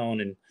the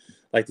tone, and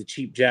like the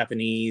cheap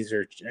Japanese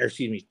or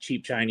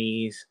cheap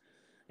Chinese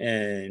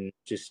and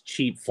just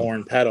cheap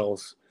foreign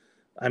pedals.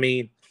 I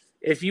mean,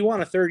 if you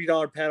want a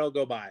 $30 pedal,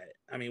 go buy it.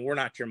 I mean, we're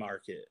not your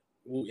market.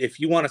 If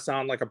you want to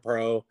sound like a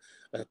pro,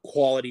 a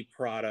quality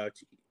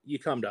product, you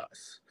come to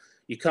us.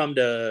 You come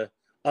to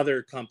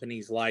other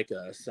companies like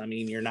us. I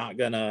mean, you're not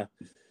going to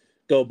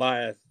go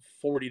buy a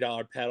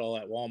 $40 pedal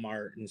at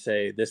Walmart and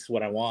say, this is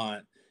what I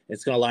want.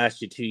 It's going to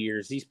last you 2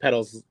 years. These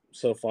pedals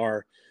so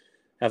far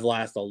have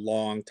lasted a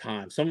long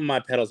time. Some of my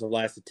pedals have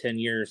lasted 10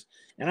 years,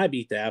 and I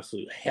beat the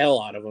absolute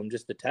hell out of them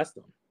just to test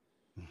them.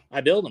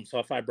 I build them, so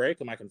if I break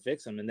them, I can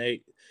fix them. And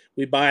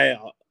we buy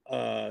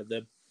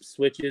the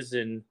switches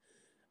and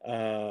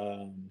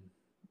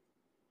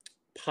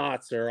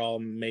pots are all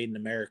made in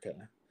America.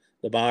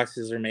 The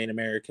boxes are made in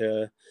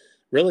America.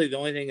 Really, the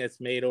only thing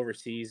that's made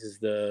overseas is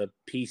the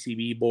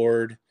PCB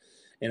board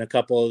and a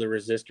couple of the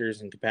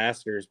resistors and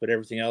capacitors, but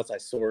everything else I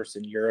source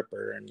in Europe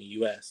or in the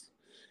U.S.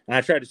 And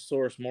I try to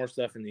source more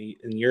stuff in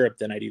Europe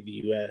than I do the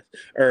U.S.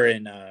 or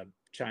in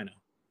China.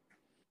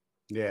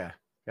 Yeah,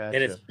 gotcha.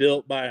 And it's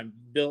built by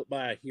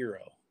a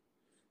hero.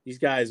 These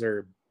guys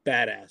are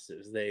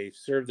badasses. They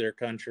serve their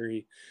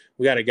country.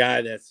 We got a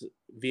guy that's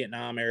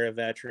Vietnam era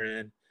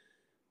veteran.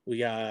 We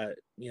got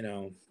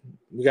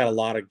a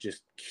lot of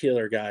just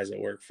killer guys that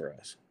work for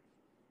us.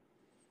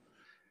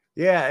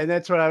 Yeah, and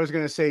that's what I was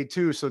going to say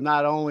too. So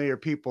not only are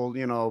people,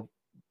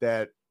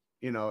 that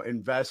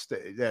invest,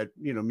 that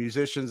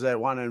musicians that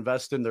want to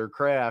invest in their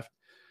craft,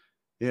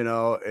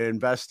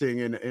 investing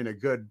in a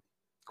good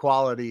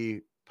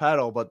quality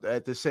pedal, but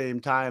at the same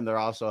time they're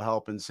also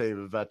helping save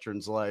a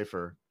veteran's life,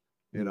 or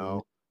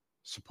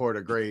support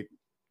a great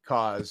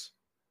cause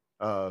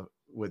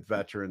with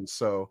veterans.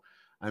 So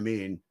I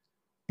mean,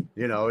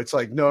 it's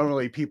like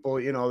normally people,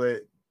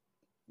 that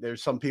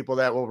there's some people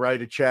that will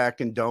write a check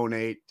and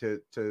donate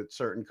to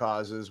certain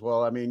causes.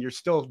 Well, I mean, you're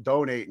still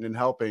donating and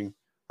helping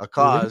a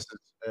cause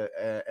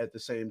at the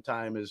same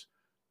time as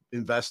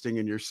investing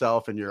in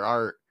yourself and your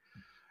art,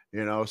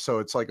 so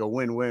it's like a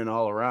win-win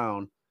all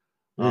around.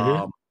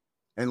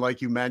 And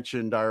like you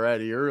mentioned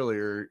already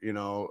earlier,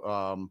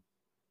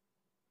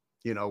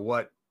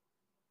 what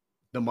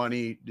the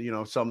money,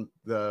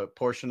 the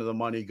portion of the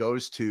money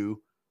goes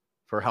to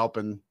for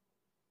helping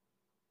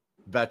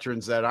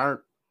veterans that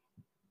aren't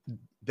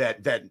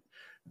that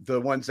the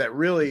ones that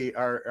really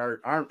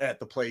aren't at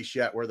the place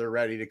yet where they're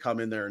ready to come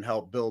in there and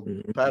help build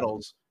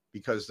pedals,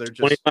 because they're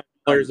just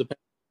 $25 a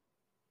pedal.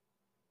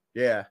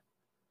 Yeah,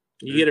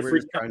 you get a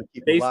free.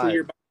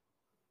 Basically,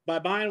 by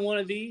buying one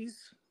of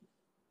these,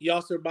 you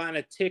also buying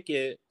a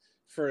ticket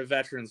for a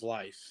veteran's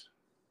life.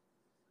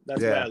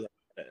 That's what I look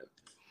at.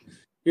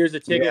 Here's a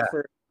ticket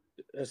for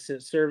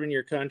serving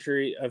your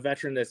country, a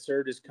veteran that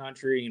served his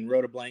country and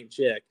wrote a blank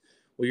check.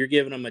 Well, you're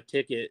giving them a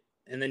ticket,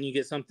 and then you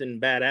get something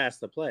badass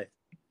to play.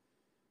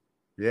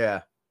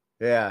 Yeah.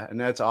 And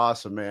that's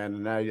awesome, man.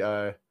 And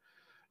I,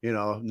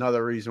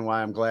 another reason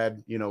why I'm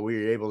glad, we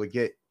were able to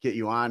get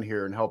you on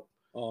here and help.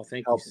 Oh,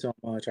 thank you so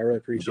much. I really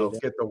appreciate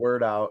it. Get the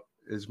word out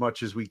as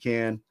much as we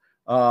can.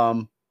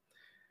 And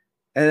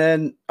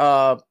then,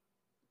 what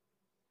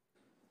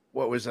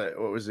was that?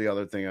 What was the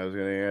other thing I was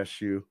going to ask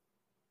you?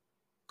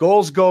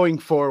 Goals going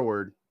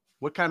forward.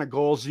 What kind of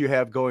goals do you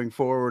have going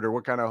forward, or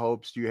what kind of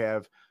hopes do you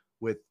have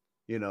with,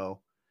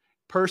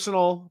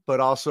 personal, but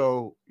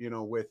also,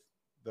 with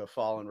the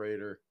Fallen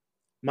Raider?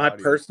 My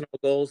personal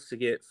goal is to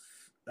get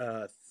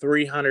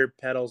 300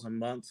 pedals a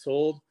month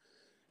sold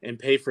and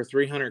pay for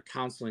 300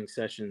 counseling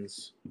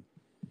sessions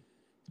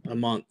a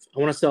month. I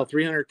want to sell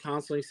 300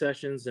 counseling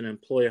sessions and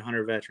employ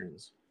 100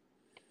 veterans.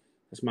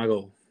 That's my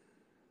goal.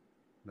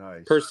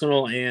 Nice.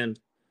 Personal, and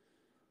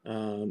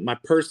my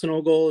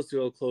personal goal is to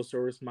go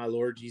closer with my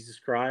Lord Jesus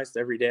Christ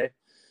every day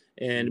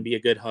and be a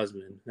good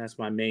husband. That's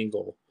my main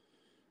goal.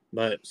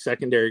 But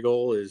secondary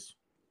goal is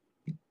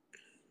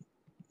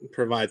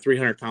provide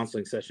 300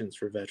 counseling sessions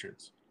for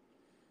veterans.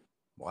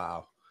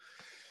 Wow.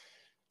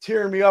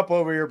 Tearing me up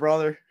over here,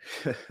 brother.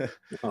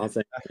 Oh,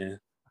 thank you, man.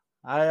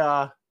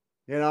 I,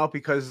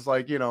 because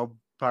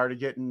part of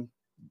getting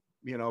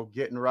you know,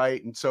 getting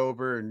right and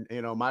sober, and,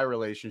 you know, my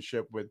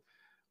relationship with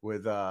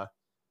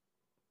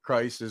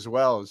Christ, as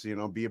well as, you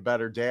know, be a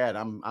better dad.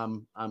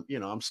 I'm you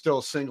know, I'm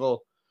still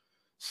single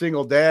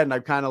dad, and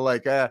I'm kind of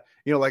like,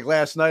 you know, like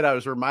last night I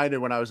was reminded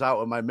when I was out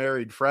with my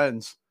married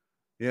friends,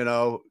 you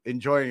know,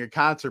 enjoying a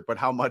concert, but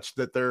how much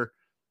that their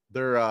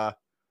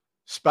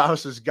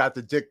spouses got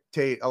to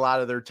dictate a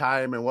lot of their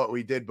time and what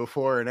we did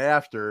before and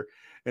after.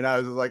 And I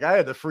was like, I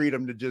had the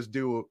freedom to just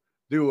do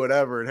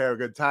whatever and have a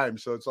good time.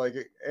 So it's like,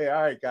 hey,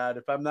 all right, God,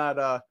 if I'm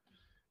not,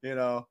 you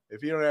know,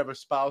 if you don't have a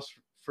spouse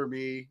for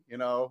me, you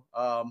know,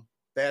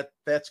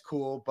 that's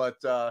cool. But,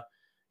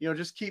 you know,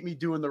 just keep me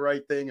doing the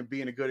right thing and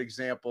being a good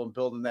example and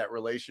building that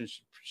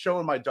relationship,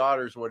 showing my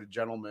daughters what a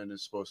gentleman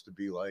is supposed to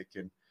be like.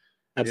 And,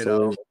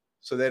 Absolutely. you know,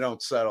 so they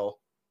don't settle,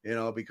 you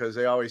know, because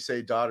they always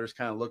say daughters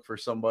kind of look for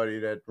somebody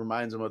that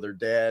reminds them of their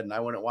dad. And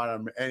I wouldn't want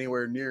them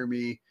anywhere near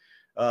me.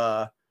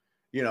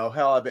 You know,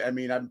 hell,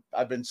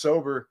 I've been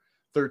sober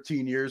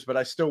 13 years, but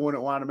I still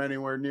wouldn't want them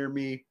anywhere near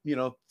me, you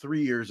know,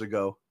 3 years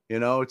ago. You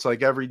know, it's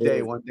like every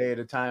day, one day at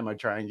a time, I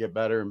try and get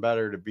better and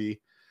better to be,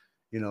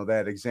 you know,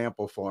 that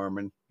example for them,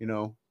 and, you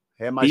know,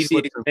 have my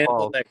slips and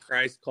falls that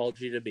Christ called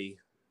you to be.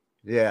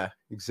 Yeah,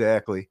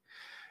 exactly.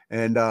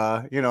 And,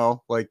 you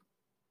know, like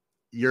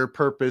your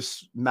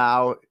purpose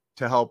now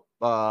to help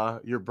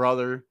your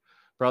brothers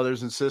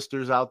and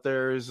sisters out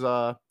there is,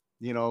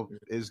 you know,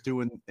 is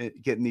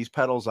getting these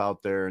pedals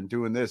out there and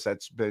doing this.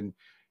 That's been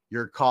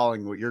your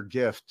calling, with your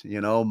gift.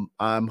 You know,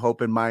 I'm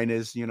hoping mine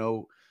is, you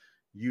know,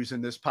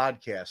 using this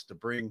podcast to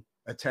bring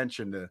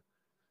attention to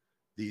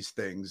these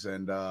things,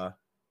 and,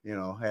 you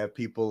know, have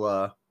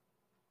people,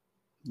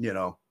 you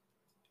know,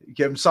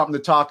 give them something to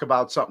talk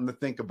about, something to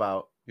think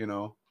about, you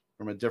know,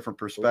 from a different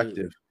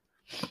perspective.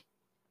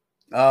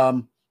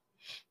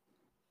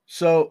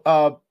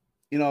 So,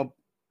 you know,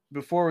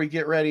 before we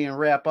get ready and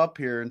wrap up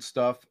here and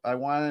stuff, I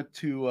wanted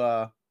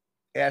to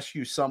ask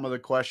you some of the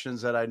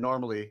questions that I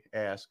normally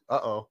ask.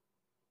 Uh-oh.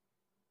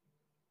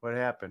 What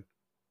happened?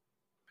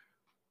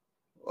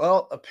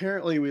 Well,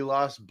 apparently we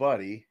lost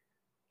Buddy.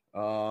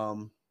 I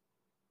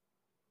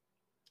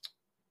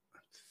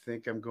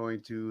think I'm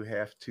going to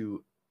have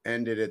to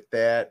end it at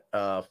that.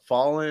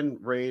 Fallen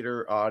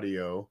Raider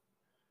audio.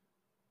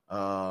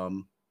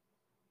 Man,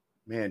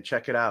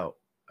 check it out.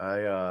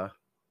 I'm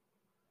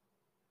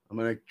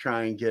going to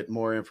try and get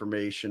more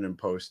information and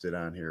post it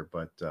on here,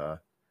 but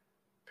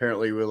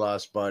apparently we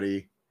lost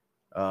Buddy,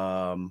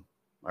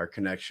 our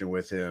connection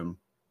with him.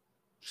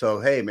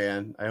 So, hey,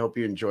 man, I hope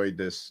you enjoyed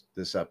this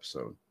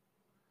episode.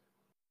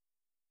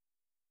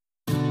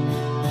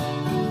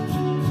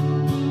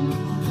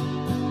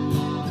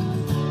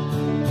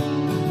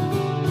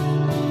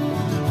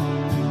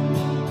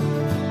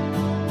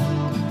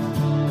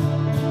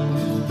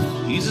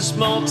 He's a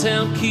small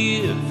town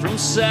kid from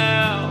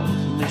South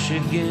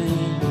Michigan.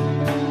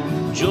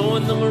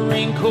 Joined the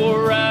Marine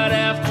Corps right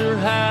after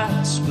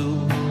high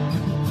school.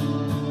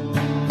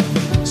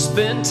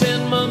 Spent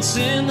 10 months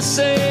in the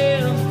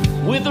sand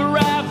with a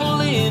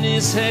rifle in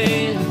his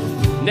hand.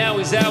 Now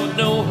he's out with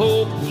no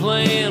hope of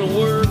playing,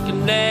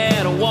 working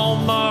at a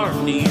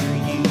Walmart near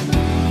you.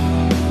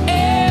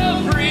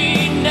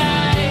 Every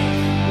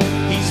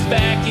night he's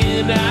back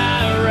in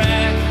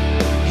Iraq.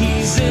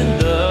 He's in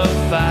the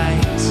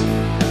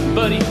fight,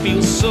 but he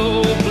feels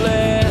so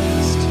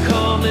blessed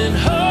coming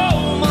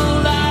home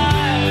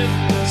alive.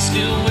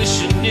 Still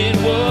wishing it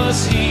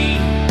was he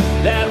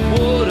that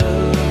would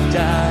have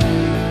died.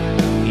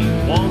 He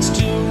wants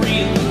to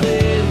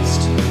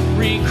re-enlist,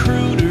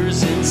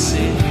 recruiters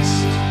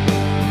insist.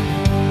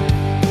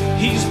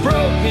 He's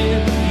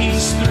broken,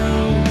 he's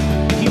through,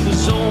 he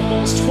was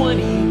almost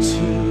 22.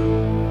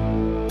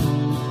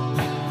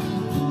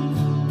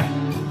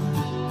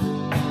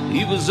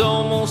 He was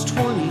almost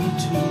 22.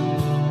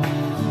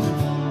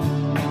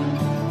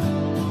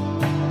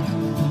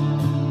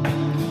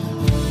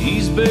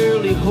 He's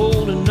barely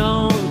holding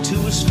on to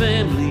his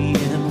family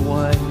and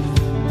wife.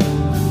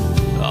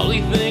 All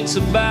he thinks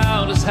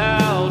about is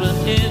how to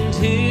end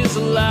his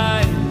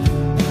life.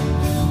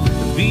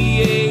 The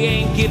VA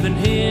ain't giving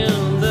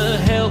him the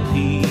help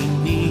he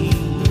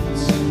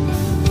needs.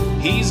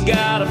 He's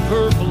got a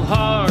purple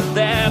heart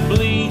that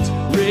bleeds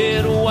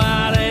red,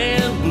 white,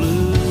 and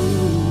blue.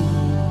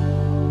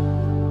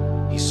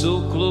 He's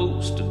so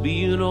close to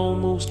being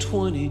almost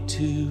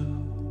 22.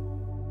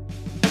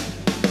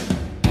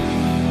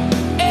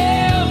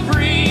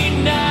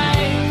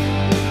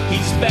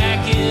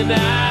 Back in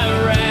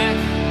Iraq,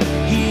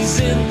 he's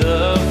in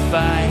the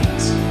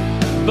fight,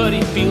 but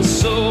he feels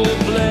so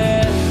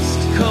blessed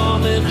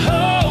coming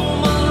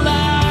home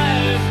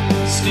alive.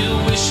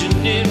 Still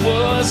wishing it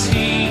was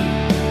he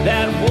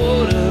that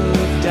would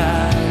have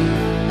died.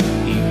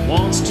 He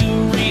wants to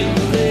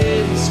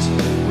re-enlist,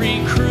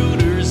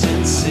 recruiters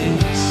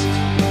insist.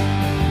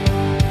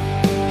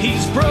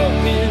 He's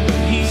broken,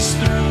 he's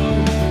through,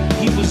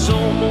 he was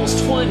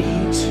almost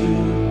 22.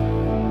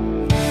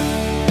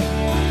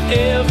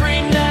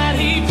 Every night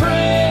he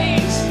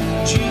prays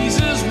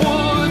Jesus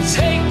would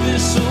take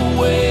this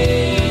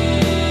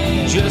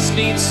away. Just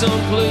need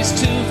someplace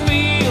to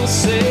feel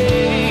safe.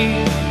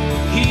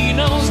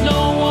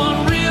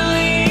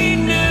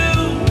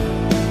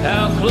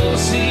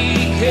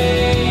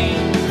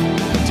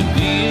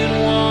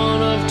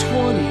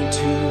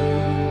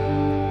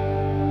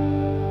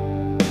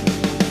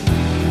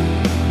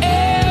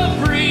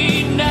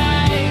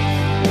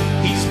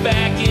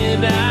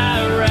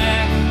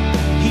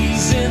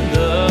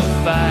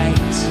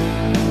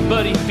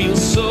 but he feels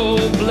so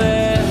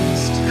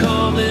blessed,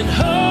 coming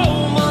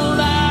home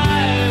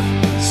alive,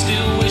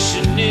 still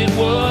wishing it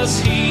was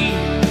he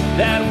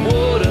that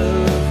would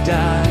have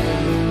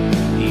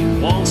died. He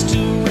wants to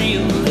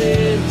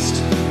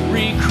re-enlist,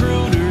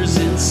 recruiters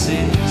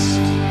insist.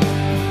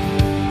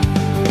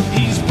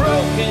 He's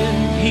broken,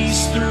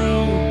 he's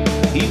through,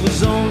 he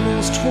was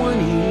almost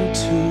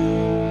 22.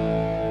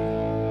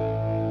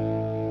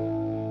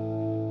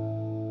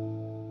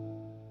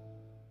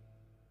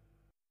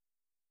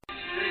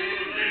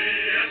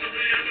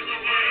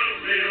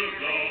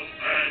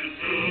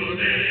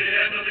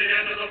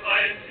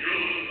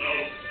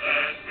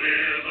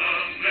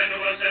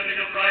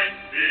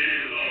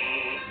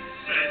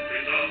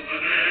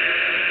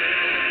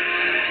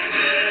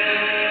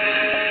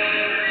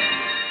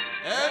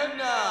 And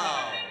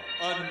now,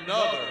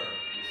 another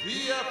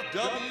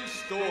VFW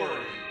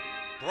story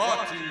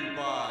brought to you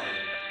by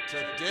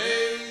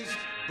today's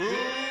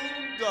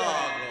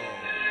Boondoggle.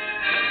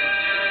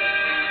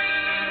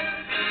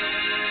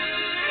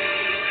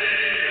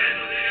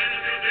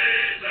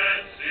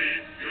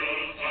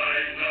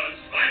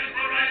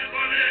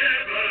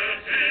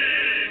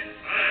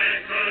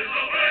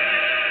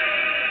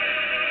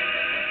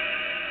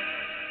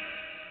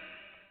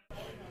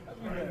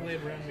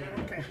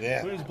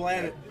 Yeah.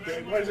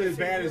 It wasn't as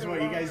bad as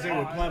what you guys did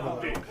with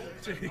Plevel.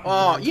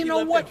 Oh, you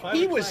know what?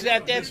 He was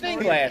at that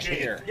thing last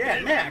year.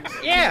 Yeah, Max.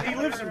 Yeah. He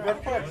lives in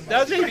Brookport.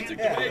 Does he?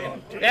 Yeah.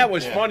 That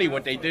was funny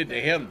what they did to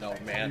him, though,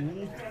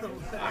 man.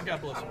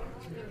 God bless him.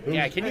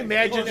 Yeah, can you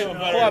imagine it?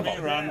 Oh,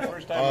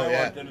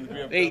 yeah.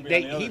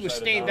 He was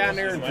staying down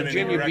there in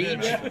Virginia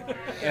Beach,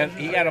 and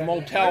he had a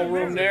motel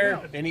room there,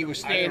 and he was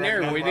staying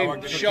there. We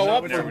didn't show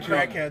up for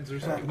crackheads or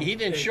something. He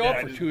didn't show up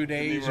for 2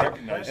 days,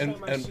 and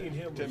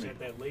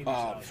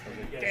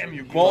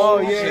Oh,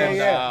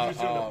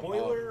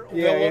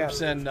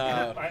 Phillips and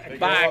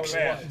Box,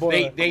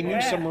 they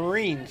knew some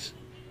Marines.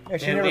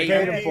 Actually, never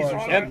paid him for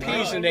it.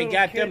 MPs, and they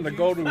got them to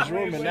go to his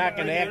room and not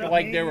going to act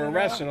like they were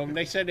arresting him.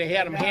 They said they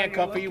had him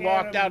handcuffed. He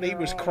walked out. He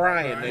was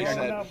crying. They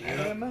said,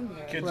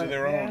 Kids of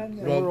their own.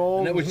 well,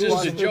 and it was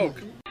just a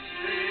joke.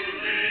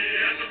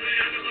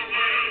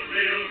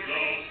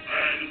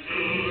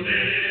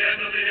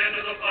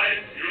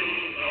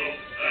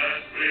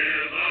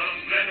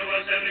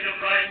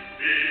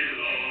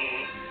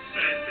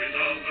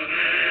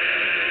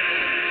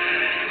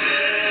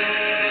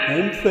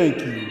 And thank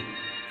you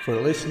for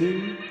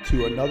listening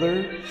to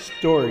another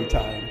story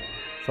time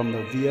from the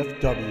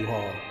VFW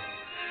Hall,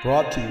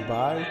 brought to you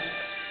by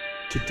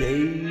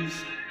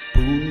today's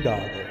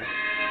Boondoggle.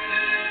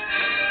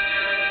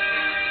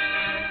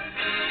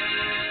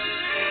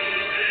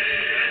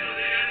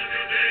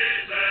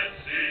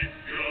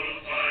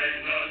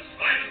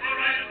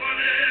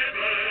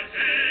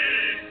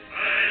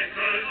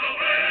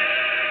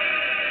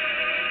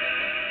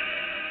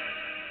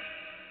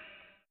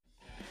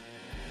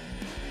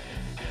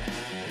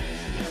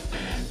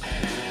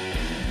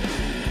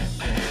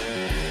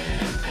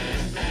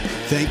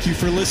 Thank you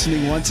for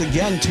listening once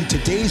again to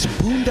today's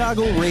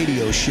Boondoggle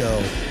Radio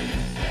Show.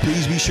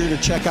 Please be sure to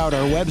check out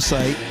our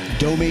website,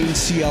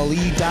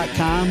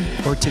 domaincle.com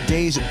or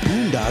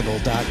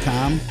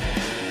todaysboondoggle.com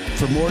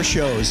for more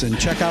shows, and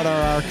check out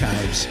our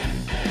archives.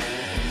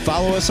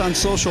 Follow us on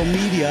social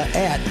media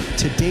at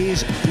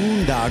Today's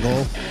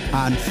Boondoggle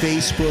on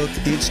Facebook,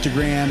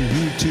 Instagram,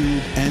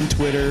 YouTube, and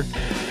Twitter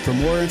for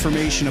more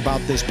information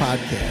about this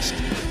podcast.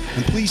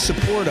 And please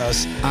support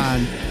us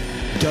on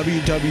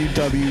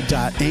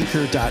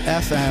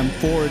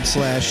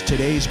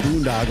www.anchor.fm/Today's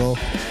Boondoggle,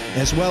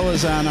 as well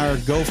as on our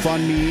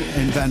GoFundMe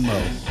and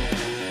Venmo.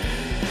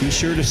 Be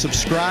sure to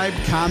subscribe,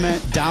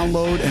 comment,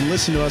 download, and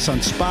listen to us on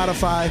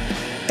Spotify,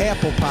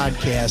 Apple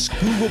Podcasts,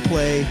 Google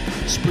Play,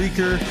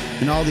 Spreaker,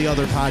 and all the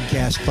other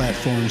podcast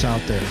platforms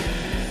out there.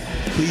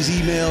 Please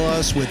email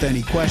us with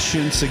any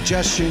questions,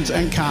 suggestions,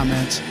 and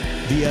comments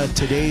via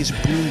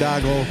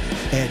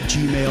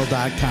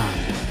todaysboondoggle@gmail.com.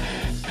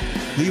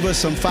 Leave us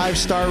some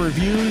 5-star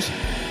reviews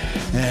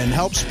and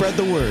help spread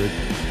the word.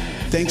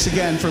 Thanks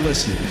again for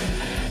listening.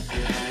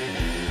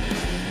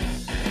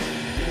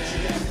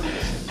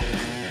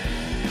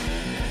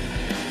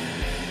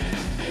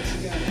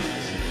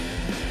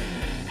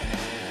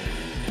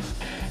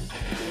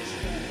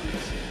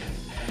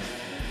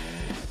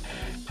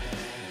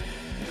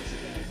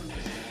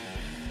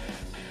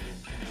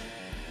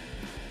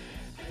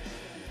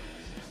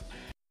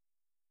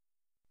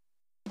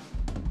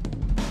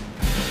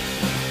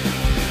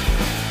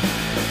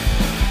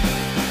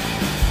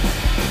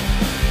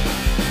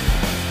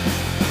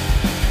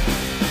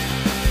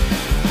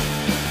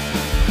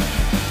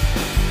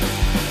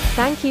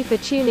 Thank you for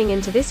tuning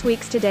into this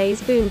week's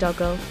Today's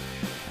Boondoggle.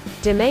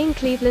 Domain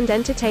Cleveland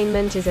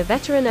Entertainment is a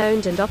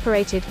veteran-owned and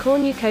operated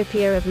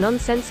cornucopia of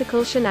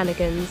nonsensical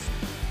shenanigans.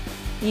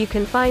 You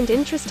can find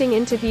interesting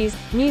interviews,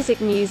 music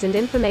news and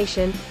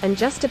information, and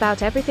just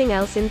about everything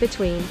else in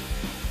between.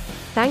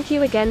 Thank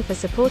you again for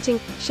supporting,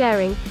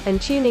 sharing,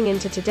 and tuning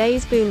into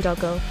Today's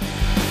Boondoggle.